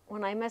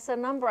 When I miss a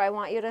number, I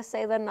want you to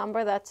say the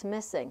number that's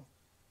missing.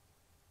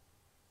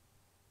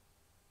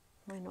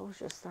 My nose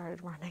just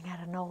started running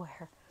out of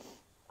nowhere.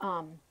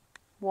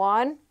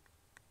 1,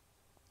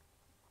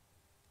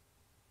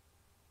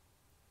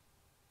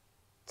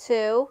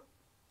 2,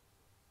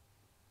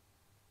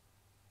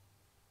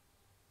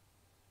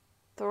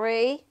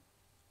 3,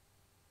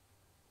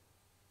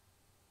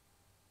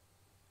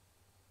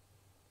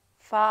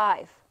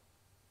 5.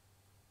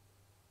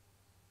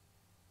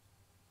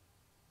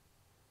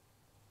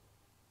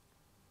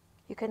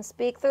 You can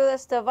speak through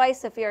this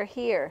device if you're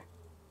here.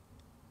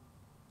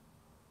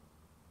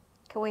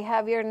 Can we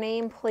have your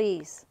name,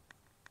 please?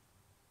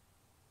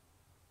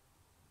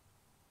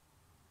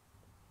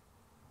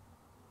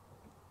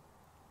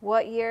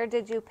 What year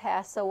did you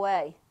pass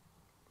away?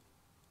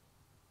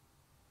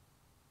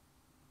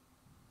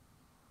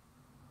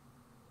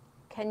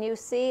 Can you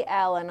see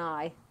Al and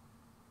I?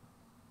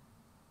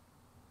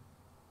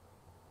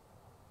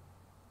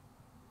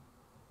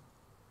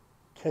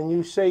 Can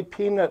you say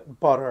peanut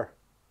butter?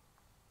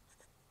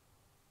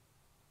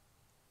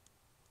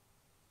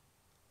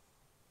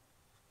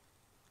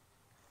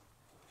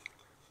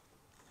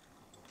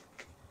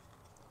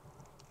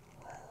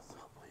 Let's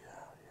help you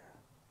out here.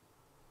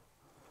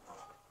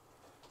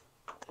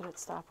 Did it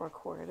stop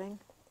recording?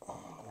 Let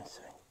me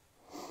see.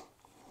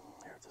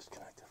 Here,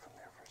 disconnect it from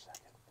there for a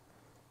second.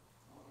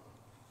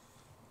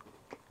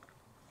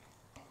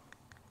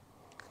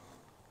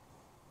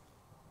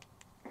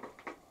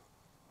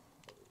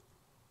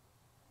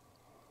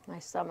 My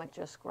stomach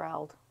just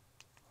growled.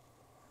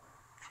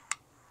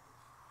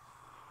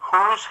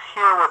 Who's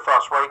here with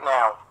us right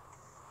now?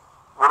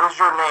 What is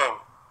your name?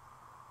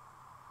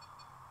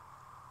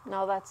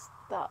 No, that's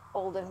the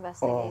old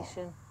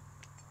investigation.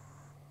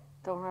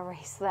 Don't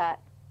erase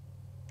that.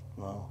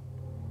 No.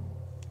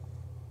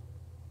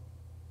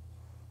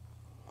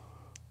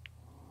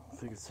 I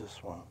think it's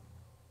this one.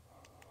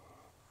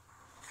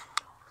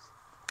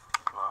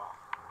 No.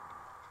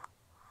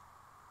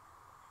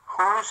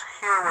 Who's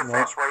here with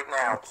us right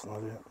now? That's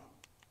not it.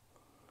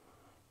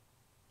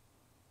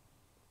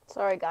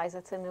 Sorry, guys,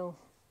 it's a new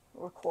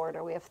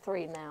recorder. We have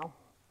 3 now.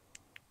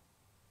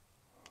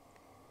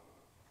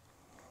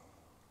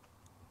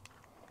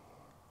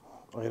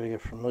 I gotta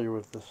get familiar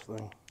with this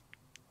thing.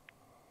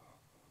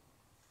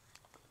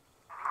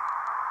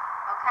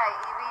 Okay,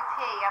 EVP,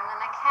 I'm going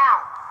to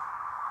count.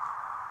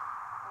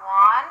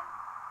 1,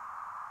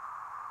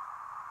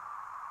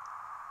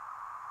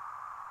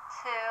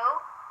 2,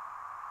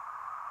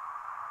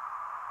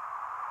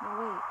 no,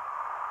 wait.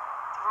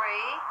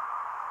 3,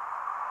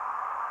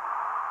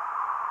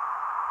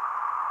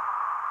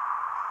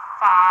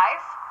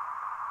 5,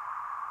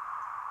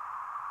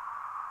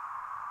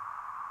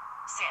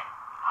 Sin.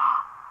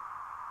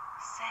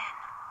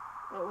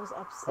 Sin. It was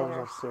That upstairs.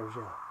 was upstairs,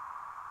 yeah.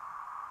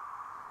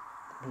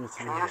 Let me get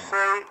some Can of you the other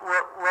say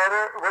what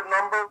letter, what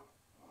number? one.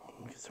 Let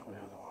me get some of the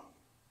other one.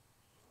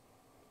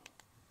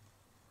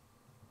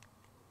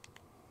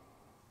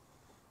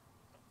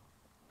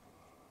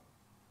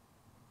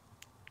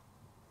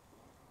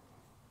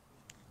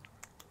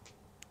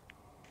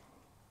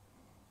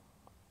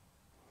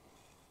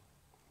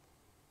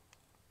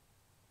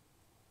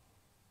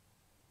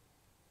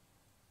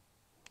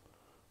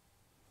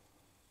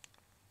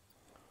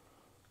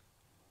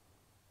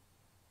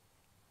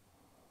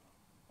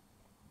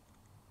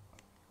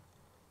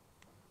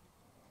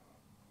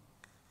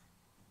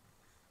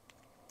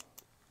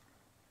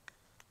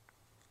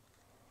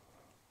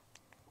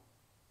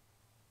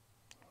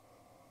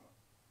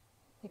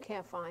 You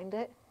can't find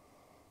it?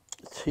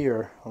 It's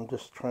here. I'm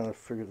just trying to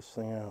figure this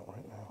thing out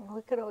right now. Well,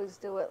 we could always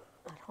do it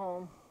at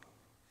home.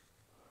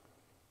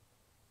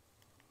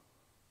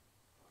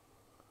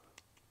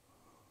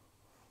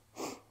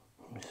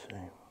 Let me see.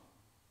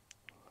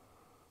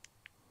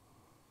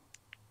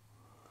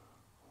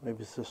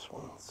 Maybe it's this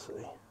one. Let's see.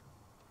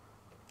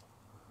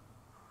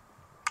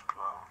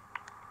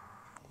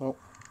 Nope.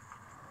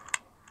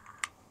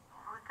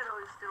 We could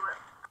always do it.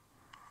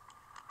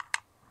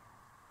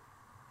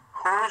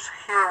 Who's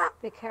here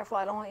with? Be careful,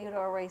 I don't want you to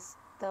erase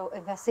the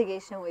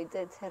investigation we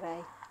did today.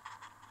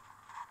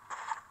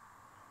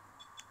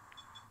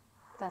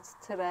 That's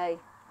today.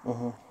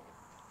 Mm-hmm.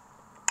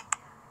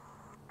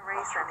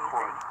 Erase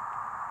anything.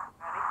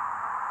 Ready?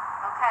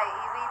 Okay,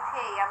 EVP,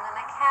 I'm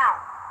gonna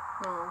count.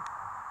 No.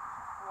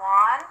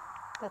 1.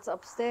 That's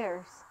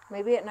upstairs.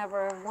 Maybe it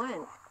never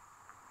went.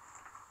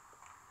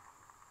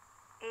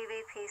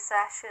 EVP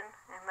session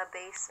in the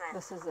basement.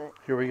 This is it.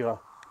 Here we go.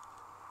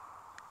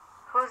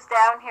 Who's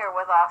down here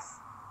with us?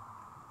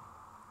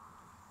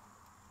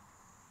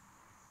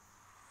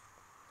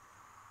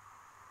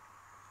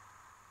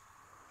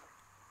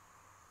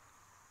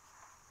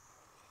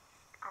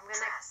 I'm gonna.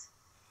 Press.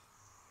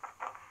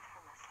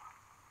 Turn this on.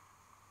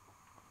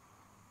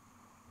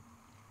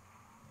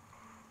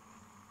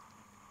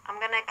 I'm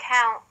gonna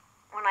count.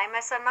 When I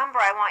miss a number,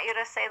 I want you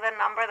to say the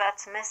number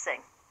that's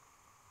missing.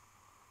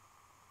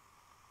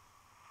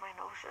 My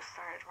nose just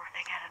started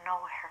running out of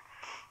nowhere.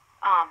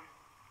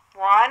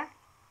 1,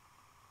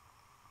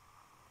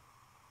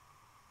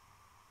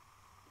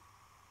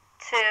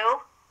 2,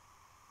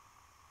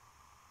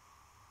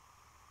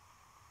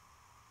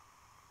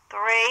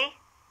 3,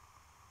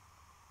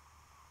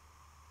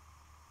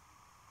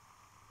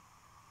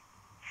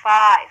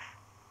 5.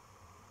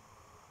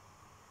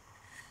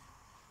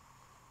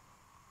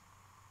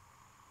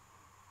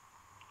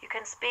 You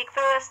can speak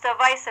through this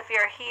device if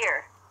you're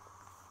here.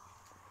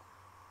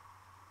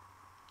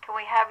 Can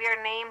we have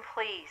your name,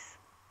 please?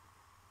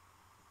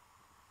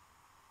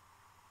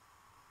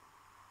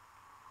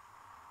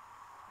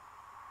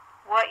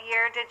 What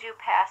year did you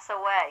pass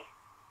away?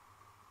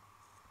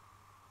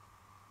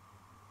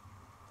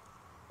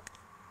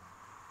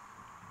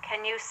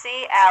 Can you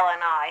see Al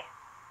and I?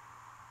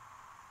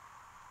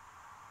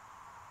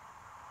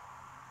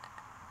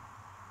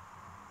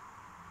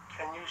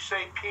 Can you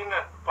say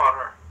peanut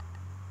butter?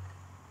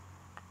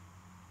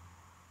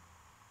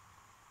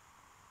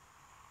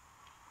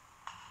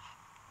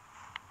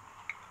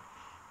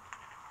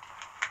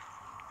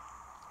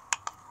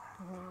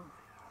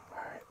 All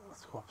right,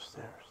 let's go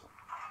upstairs.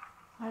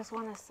 I just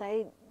want to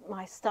say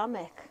my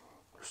stomach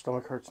Your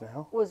stomach hurts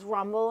now? was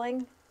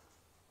rumbling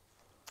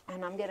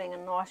and I'm getting a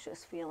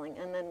nauseous feeling.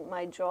 And then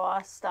my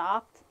jaw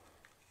stopped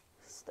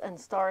and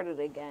started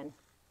again.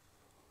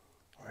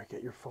 All right,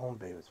 get your phone,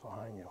 babe. It's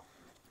behind you.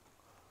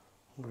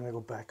 We're going to go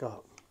back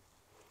up.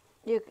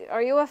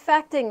 Are you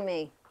affecting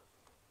me?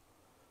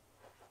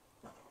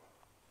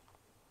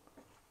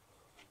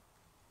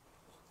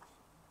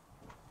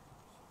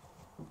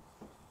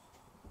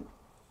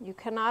 You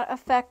cannot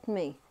affect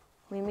me.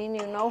 We mean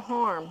you no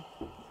harm.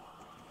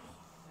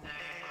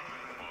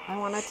 I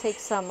want to take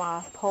some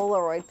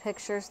Polaroid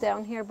pictures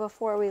down here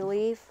before we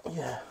leave.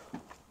 Yeah.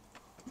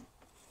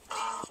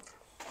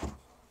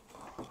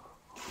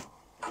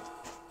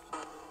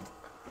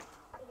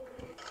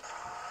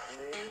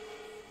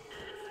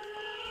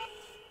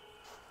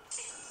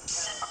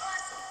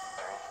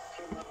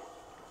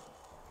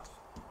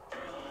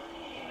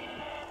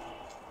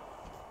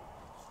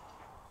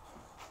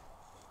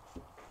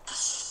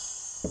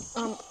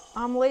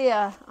 I'm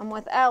Leah. I'm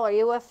with Al. Are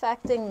you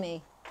affecting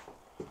me?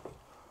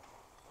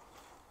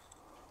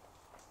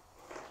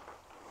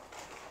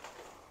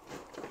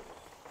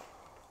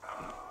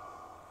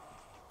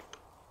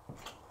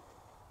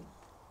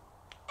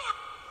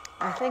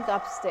 I think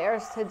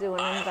upstairs to do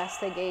an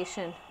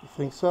investigation. You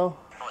think so?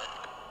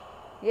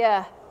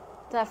 Yeah,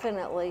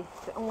 definitely.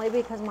 Only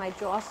because my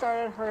jaw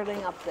started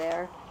hurting up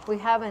there. We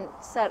haven't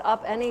set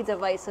up any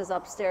devices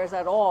upstairs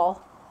at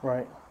all.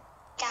 Right.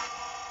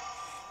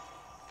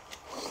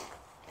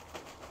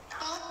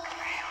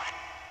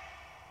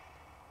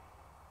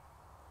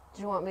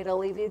 Do you want me to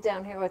leave you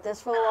down here with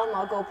this for long?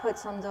 I'll go put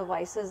some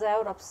devices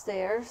out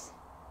upstairs.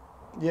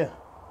 Yeah.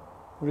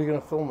 What are you going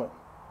to film it?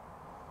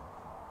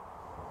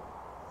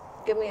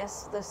 Give me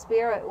the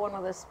spirit, one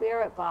of the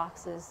spirit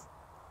boxes.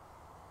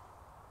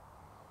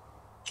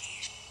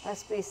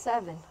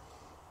 SB7.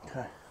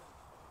 Okay.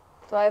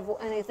 Do I have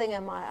anything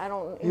in my, I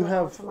don't even You know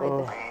have, what's in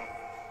my bag.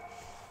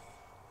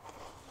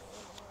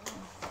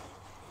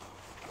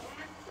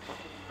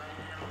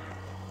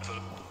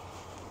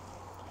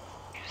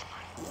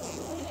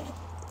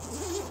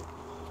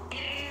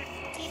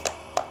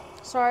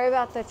 Sorry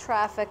about the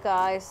traffic,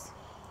 guys.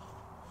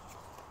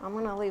 I'm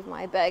gonna leave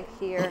my bag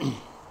here. I'm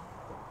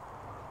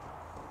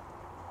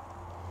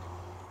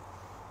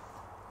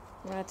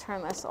gonna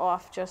turn this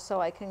off just so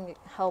I can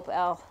help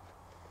Al.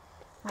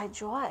 My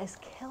jaw is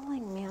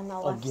killing me on the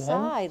left Again?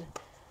 side.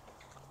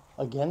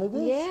 Again it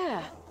is?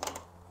 Yeah.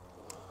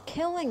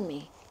 Killing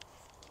me.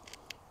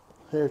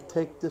 Here,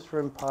 take this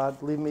REM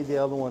pod. Leave me the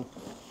other one.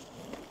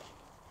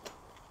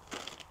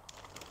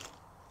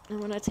 I'm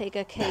gonna take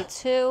a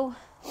K2.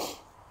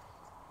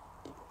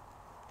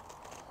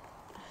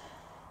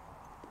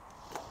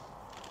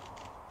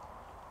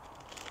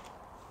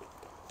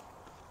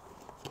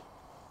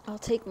 I'll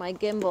take my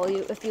gimbal.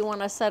 If you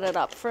want to set it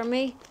up for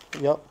me,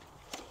 Yep.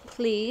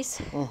 please.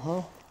 Mm-hmm.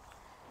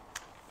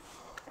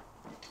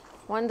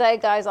 One day,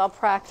 guys, I'll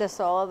practice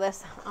all of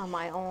this on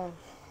my own.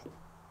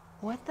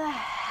 What the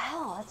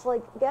hell? It's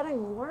like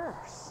getting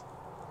worse.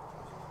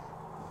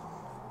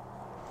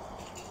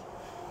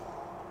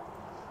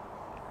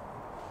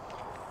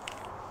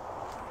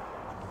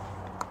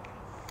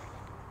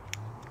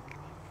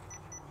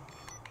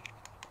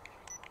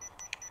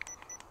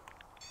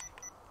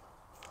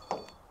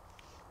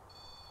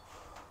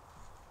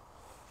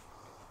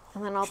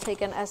 And then I'll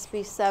take an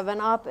SB7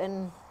 up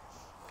and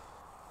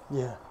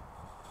Yeah.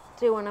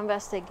 do an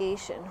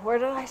investigation. Where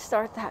did I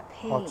start that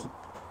pain? Watch it.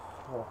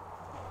 Oh.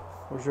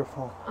 Where's your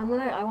phone? I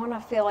want to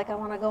feel like I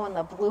want to go in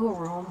the blue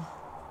room.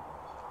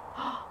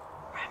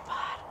 REM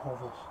pod. Hold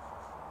this.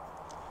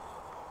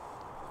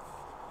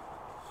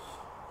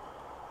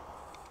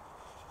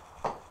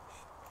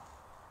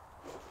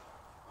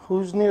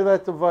 Who's near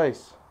that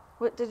device?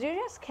 What, did you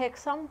just kick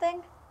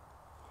something?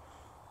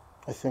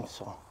 I think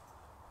so.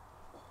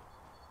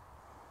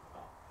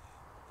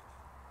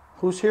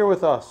 Who's here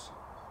with us?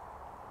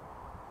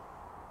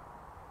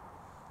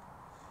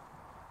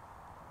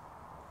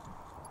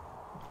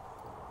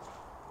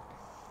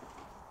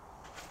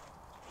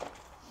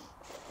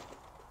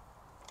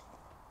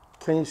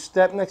 Can you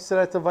step next to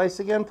that device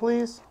again,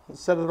 please? And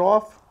set it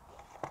off.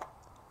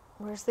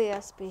 Where's the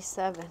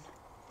SB7?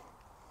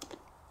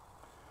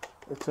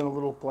 It's in a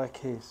little black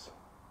case.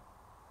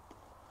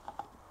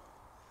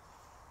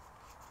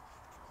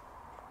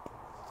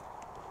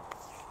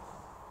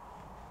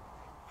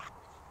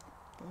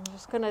 I'm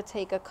just going to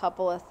take a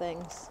couple of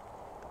things.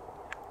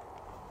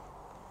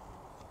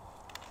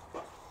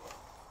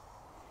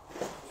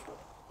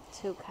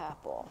 Two cat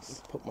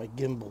balls. Put my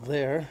gimbal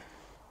there.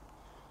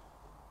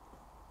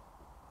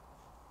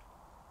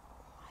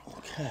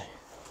 Okay.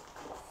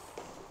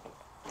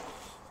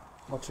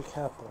 What's your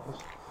cat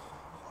balls?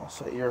 I'll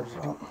set yours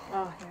up.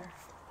 Oh, here.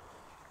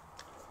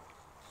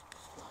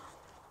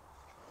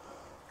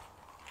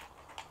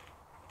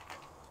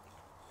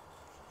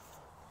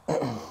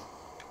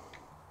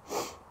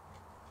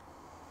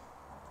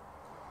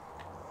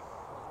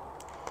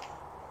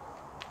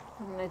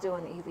 I'm going to do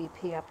an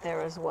EVP up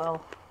there as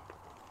well.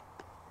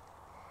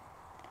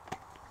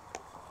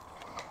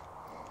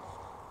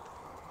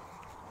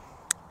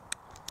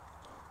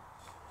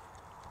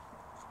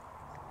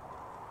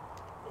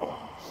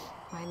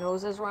 My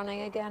nose is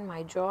running again.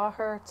 My jaw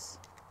hurts.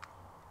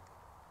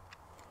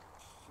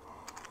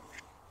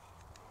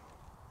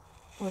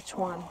 Which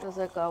one does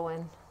it go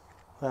in?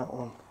 That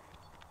one.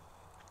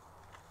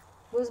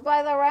 Who's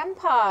by the REM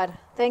pod?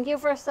 Thank you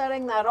for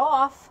setting that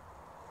off.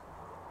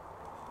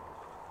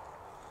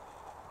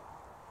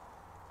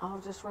 I'll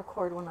just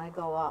record when I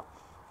go up.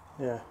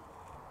 Yeah.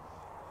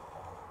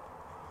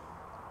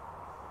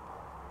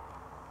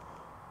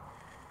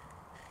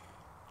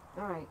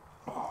 All right.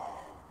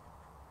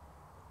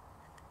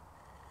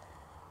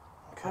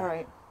 Okay. All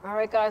right. All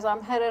right, guys,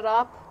 I'm headed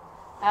up.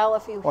 Al,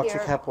 if you Watch hear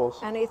your cat balls.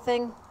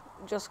 anything,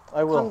 just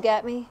I will. come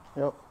get me.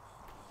 Yep.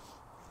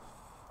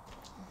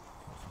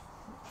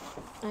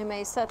 I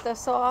may set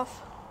this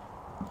off.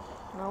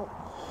 Nope.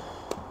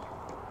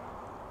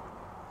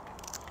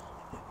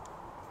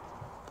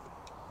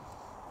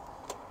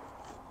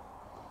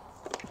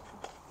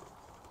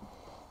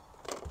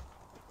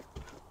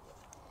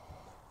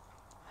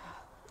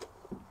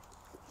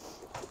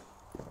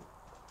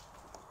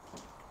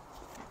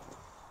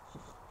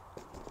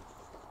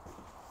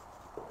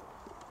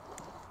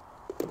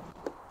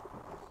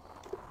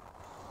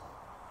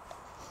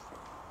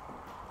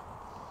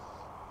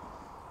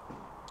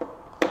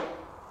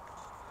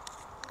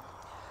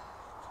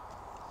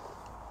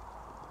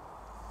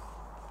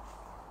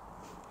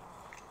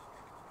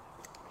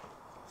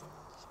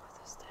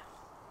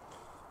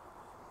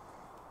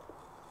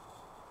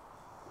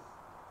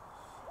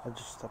 I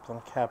just stepped on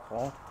a cat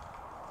ball.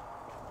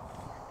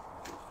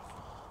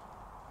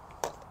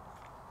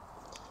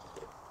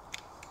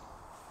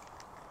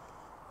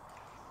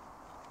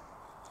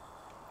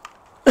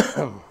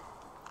 If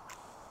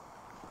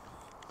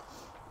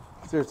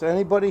there's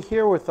anybody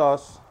here with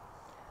us,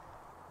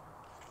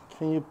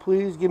 can you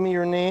please give me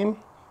your name?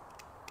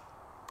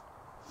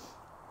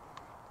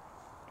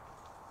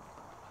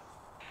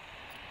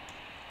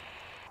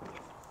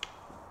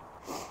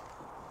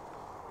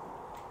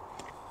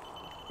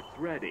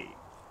 Ready.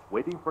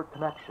 Waiting for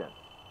connection.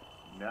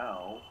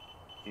 Now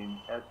in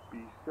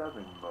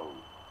SB7 mode.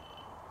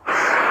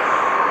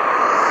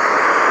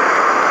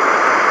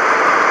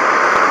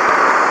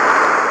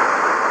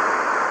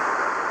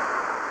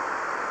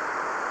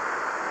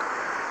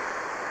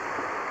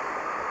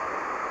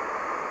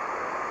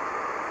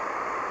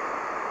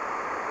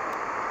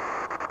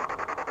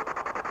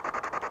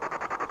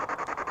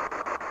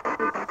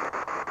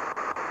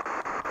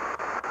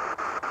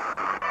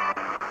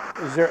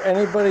 Is there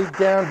anybody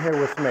down here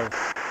with me?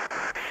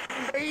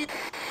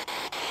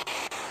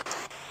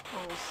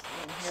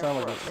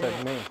 Sound like it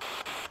said me.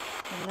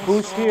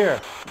 Who's here?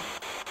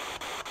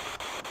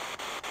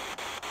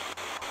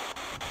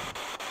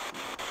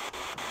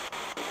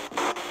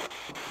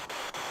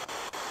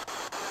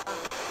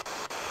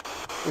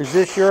 Is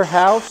this your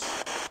house?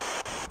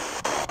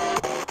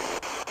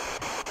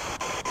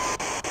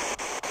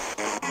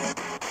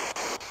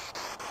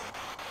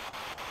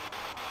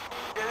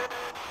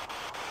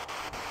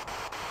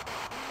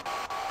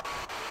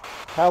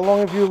 How long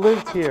have you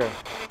lived here?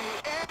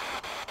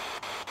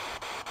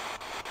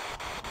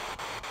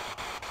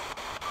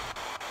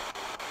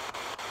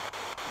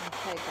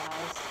 Okay,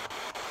 guys.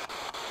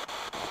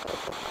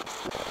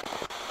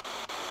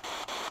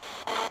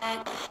 I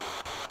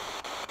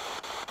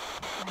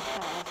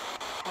have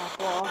half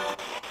wall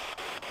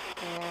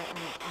there and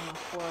on the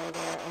floor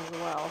there as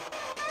well.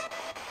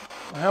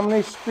 How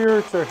many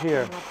spirits are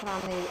here? I'm gonna put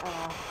on the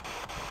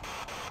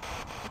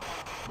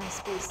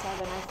SB7.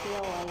 I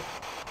feel like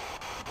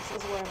this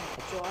is where my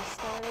jaw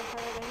started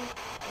hurting.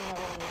 And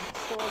the one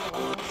next door, but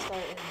I'm gonna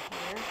start in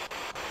here.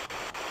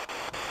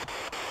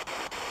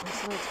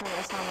 So let me turn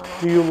this on and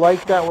off. Do you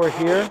like that we're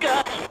here?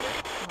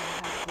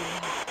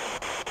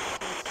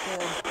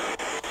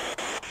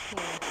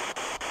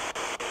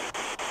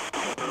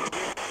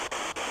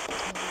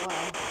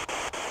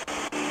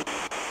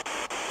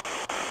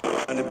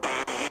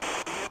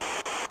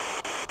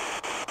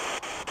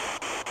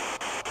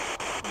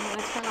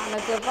 Turn on the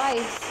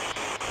device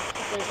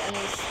if there's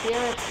any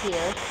spirits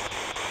here.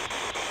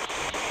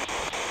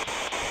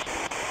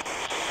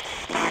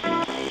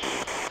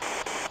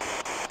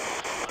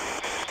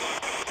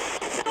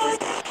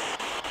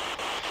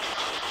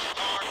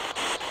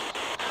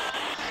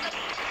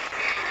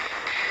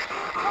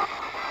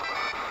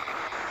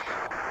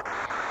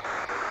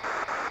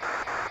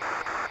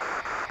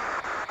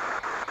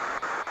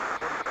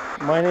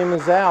 My name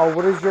is Al.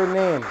 What is your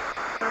name?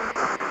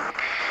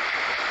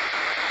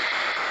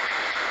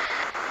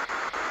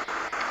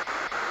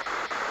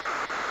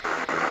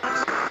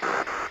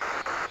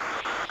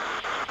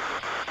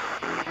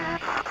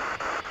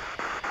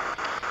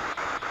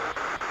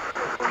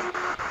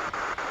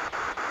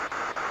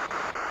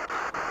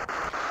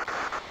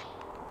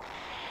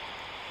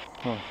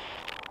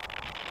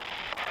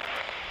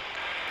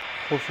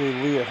 Hopefully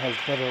Leah has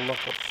better luck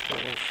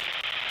upstairs.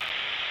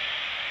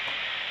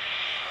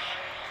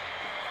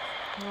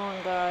 Come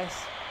on,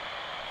 guys.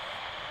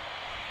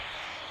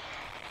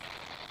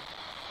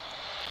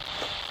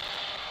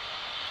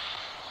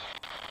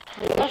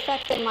 Are you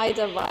affecting my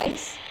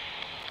device?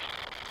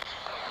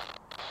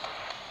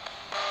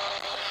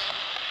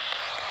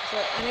 Is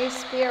there any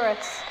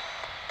spirits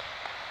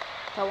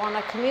that want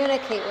to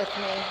communicate with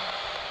me?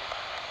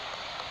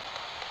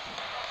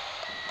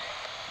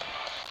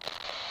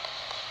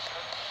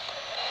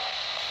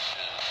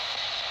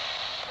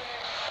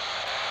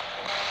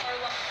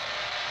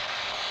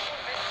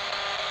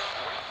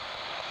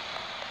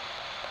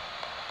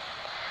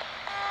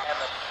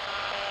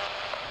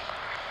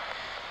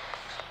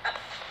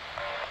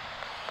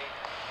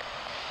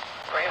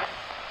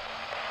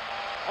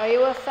 Are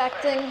you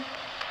affecting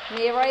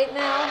me right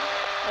now?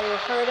 Are you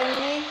hurting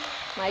me?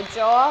 My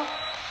jaw?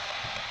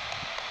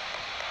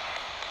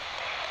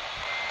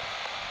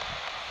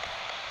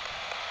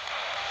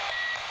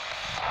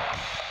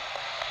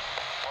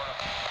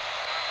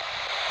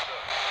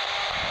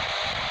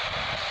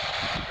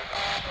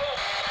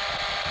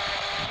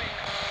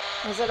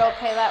 Is it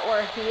okay that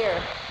we're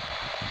here?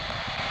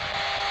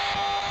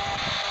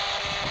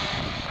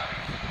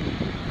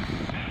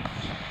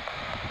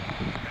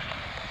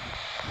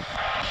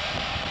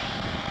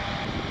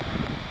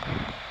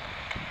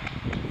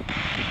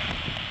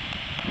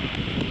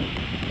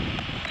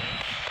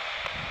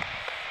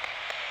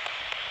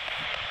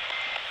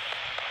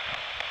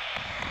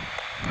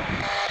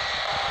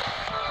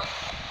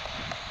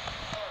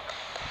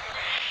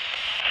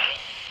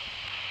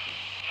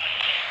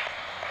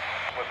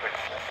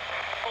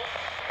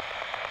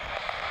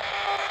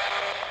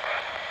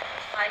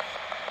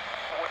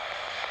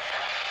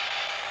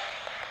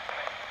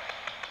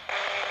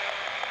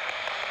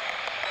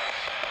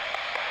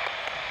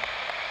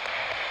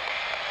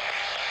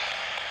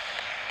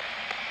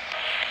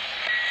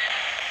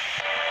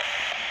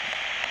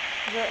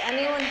 there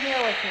anyone here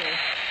with me?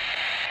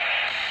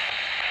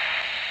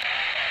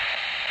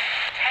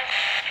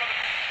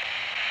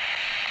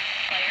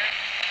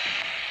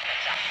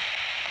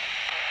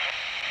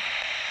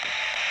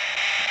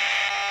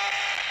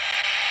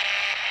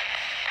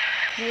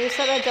 Can you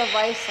set a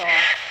device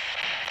off?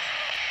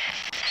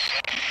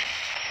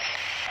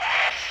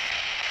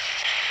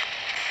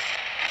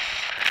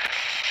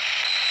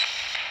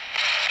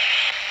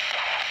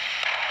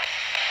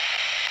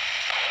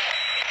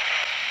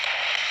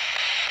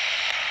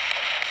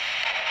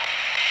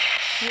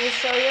 Can you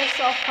show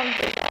yourself from...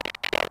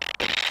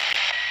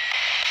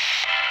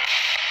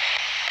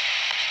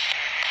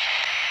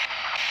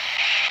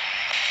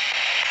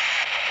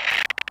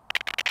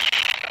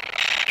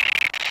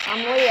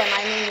 I'm Leah and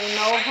I mean you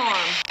no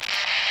harm.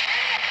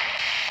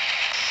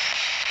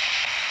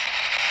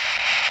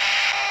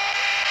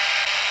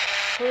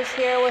 Who's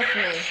here with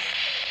me?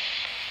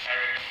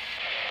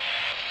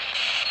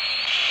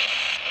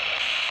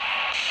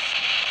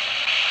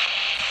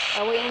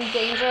 Are we in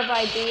danger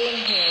by being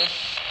here?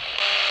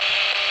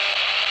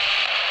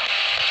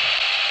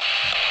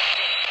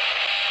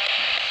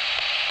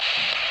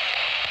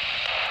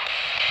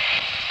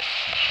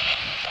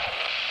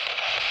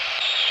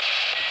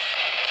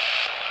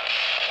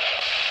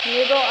 Can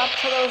you go up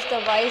to those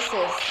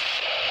devices?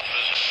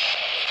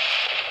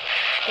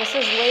 This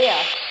is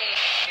Leah.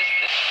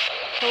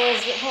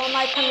 Who am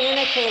I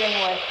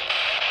communicating with?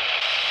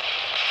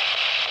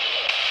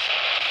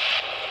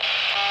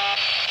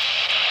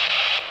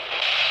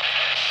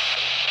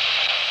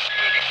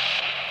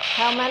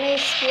 How many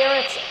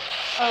spirits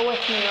are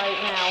with me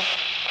right now?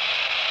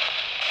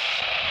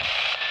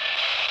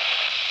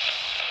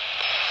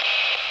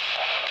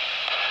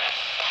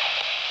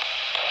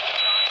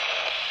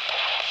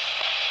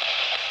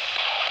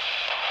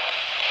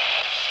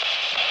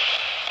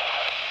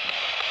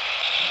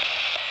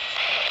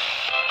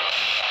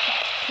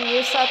 Can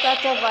you set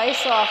that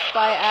device off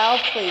by Al,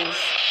 please?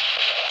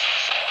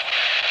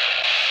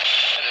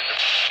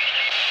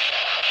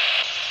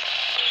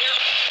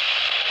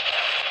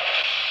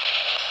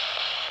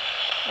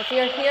 If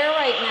you're here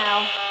right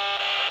now,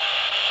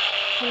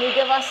 can you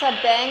give us a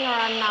bang or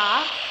a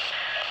knock?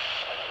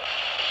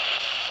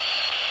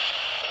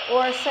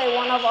 Or say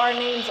one of our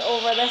names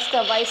over this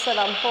device that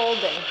I'm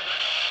holding.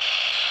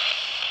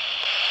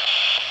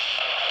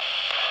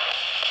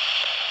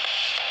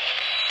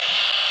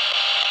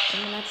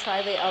 I'm going to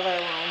try the other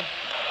one.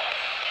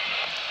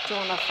 Do you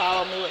want to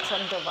follow me with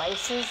some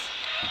devices?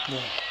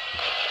 Yeah.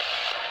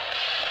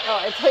 Oh,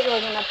 I thought you were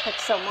going to pick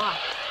some up.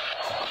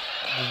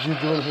 Did you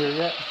do it here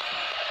yet?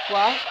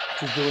 What?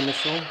 Did you do in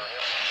this room?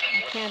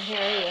 I can't hear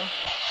you.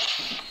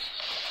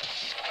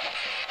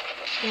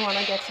 You want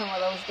to get some of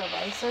those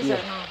devices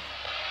or no?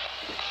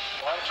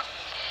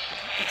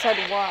 It said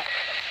what?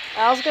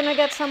 Al's going to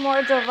get some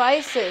more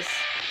devices.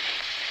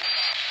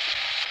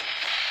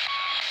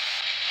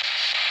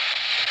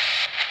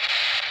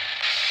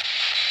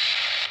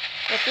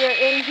 If you're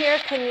in here,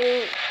 can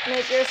you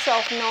make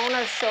yourself known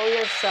or show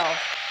yourself?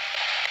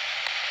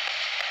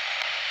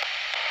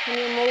 Can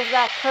you move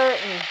that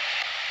curtain?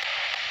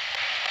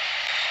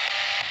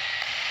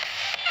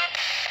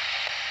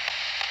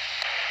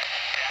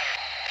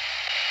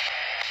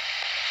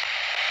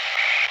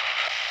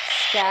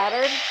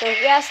 Scattered?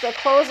 Yes, the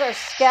clothes are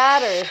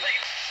scattered.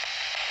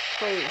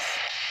 Please.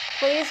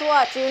 Please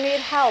what? Do you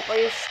need help? Are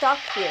you stuck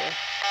here?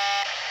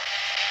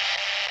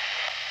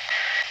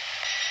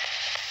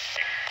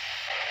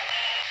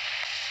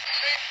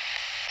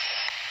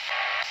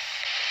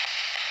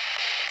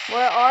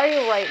 Where are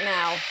you right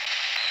now?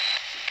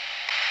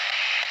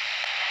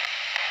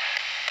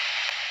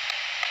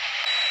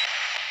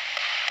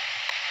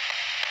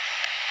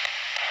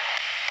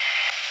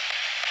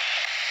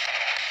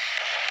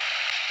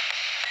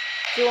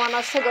 Do you want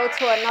us to go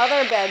to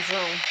another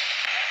bedroom?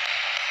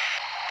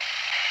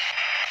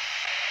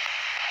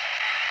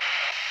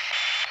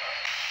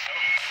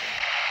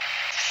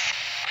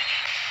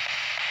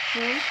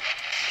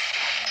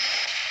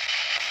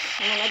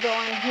 I'm gonna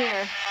go in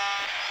here.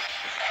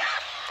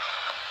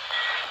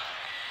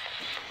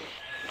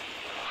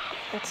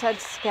 It said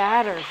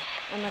scattered,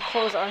 and the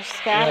clothes are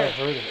scattered.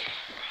 Yeah, I heard it.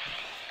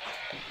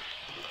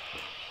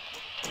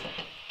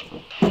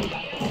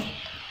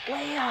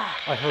 Leah!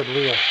 I heard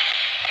Leah.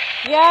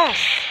 Yes!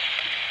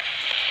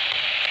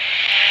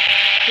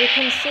 You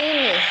can see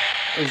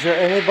me. Is there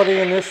anybody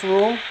in this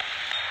room?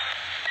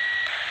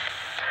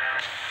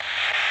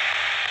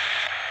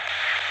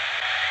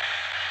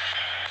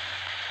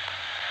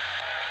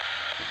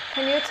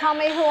 Can you tell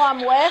me who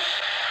I'm with?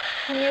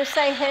 Can you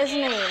say his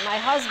name, my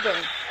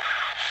husband?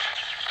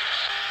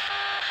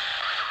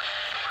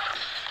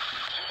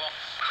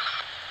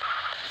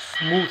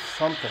 Smooth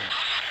something.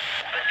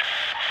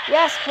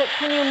 Yes,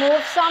 can you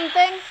move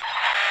something?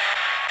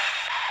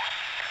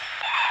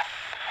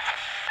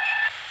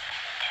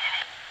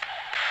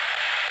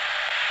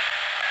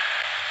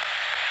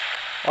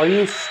 Are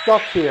you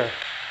stuck here?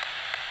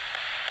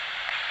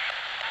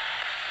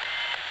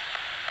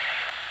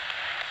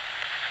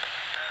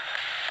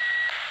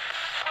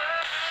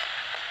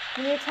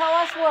 Can you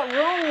what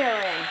room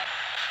you're in.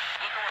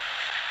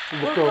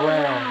 Look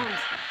around.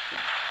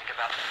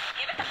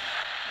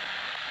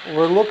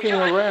 We're looking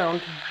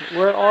around.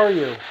 Where are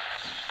you?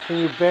 Can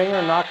you bang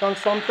or knock on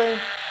something?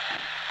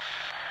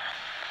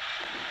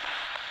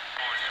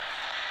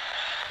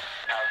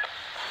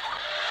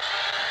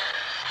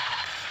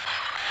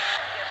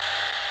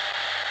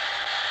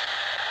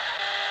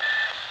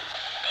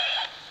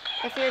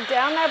 If you're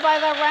down there by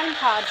the REM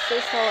pod,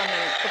 stay still a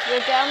minute. If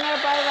you're down there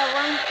by the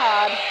REM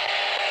pod,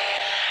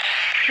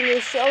 can you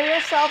show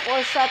yourself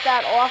or shut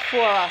that off for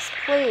us,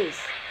 please?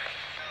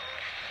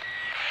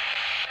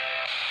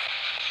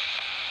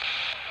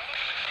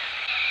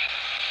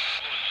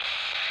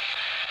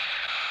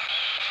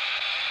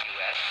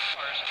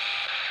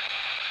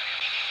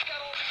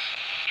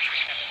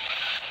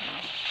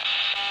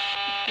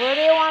 Where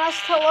do you want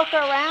us to look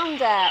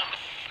around at?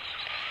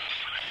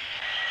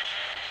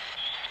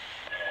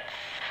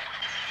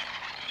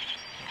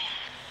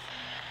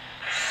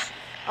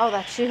 Oh,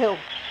 that's you.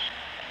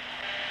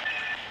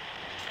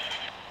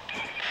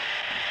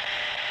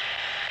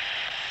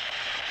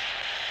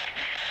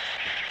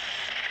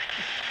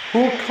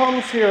 Who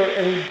comes here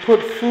and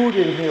put food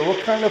in here? What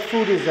kind of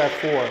food is that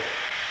for?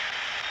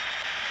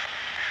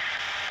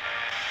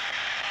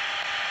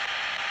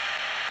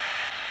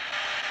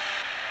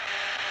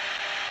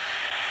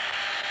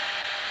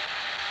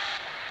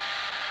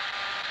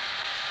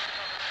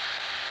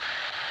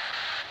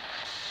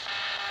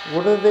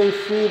 What are they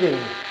feeding?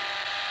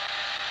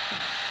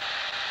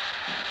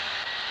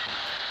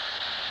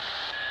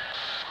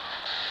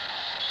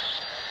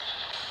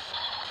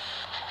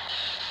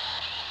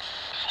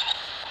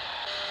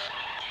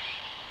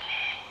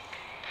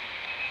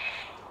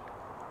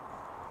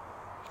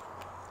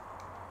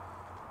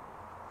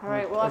 All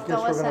right, we'll have to guess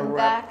we're gonna listen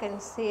wrap- back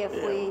and see if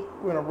we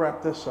We're gonna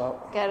wrap this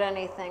up. get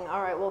anything.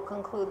 All right, we'll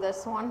conclude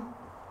this one.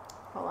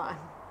 Hold on.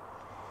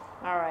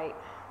 All right,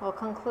 we'll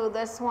conclude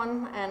this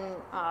one and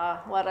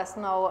let us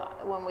know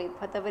when we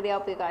put the video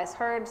up. You guys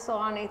heard,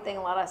 saw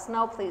anything, let us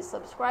know. Please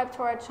subscribe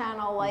to our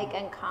channel, like,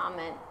 and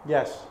comment.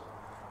 Yes.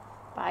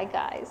 Bye,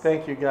 guys.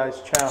 Thank you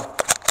guys. Ciao.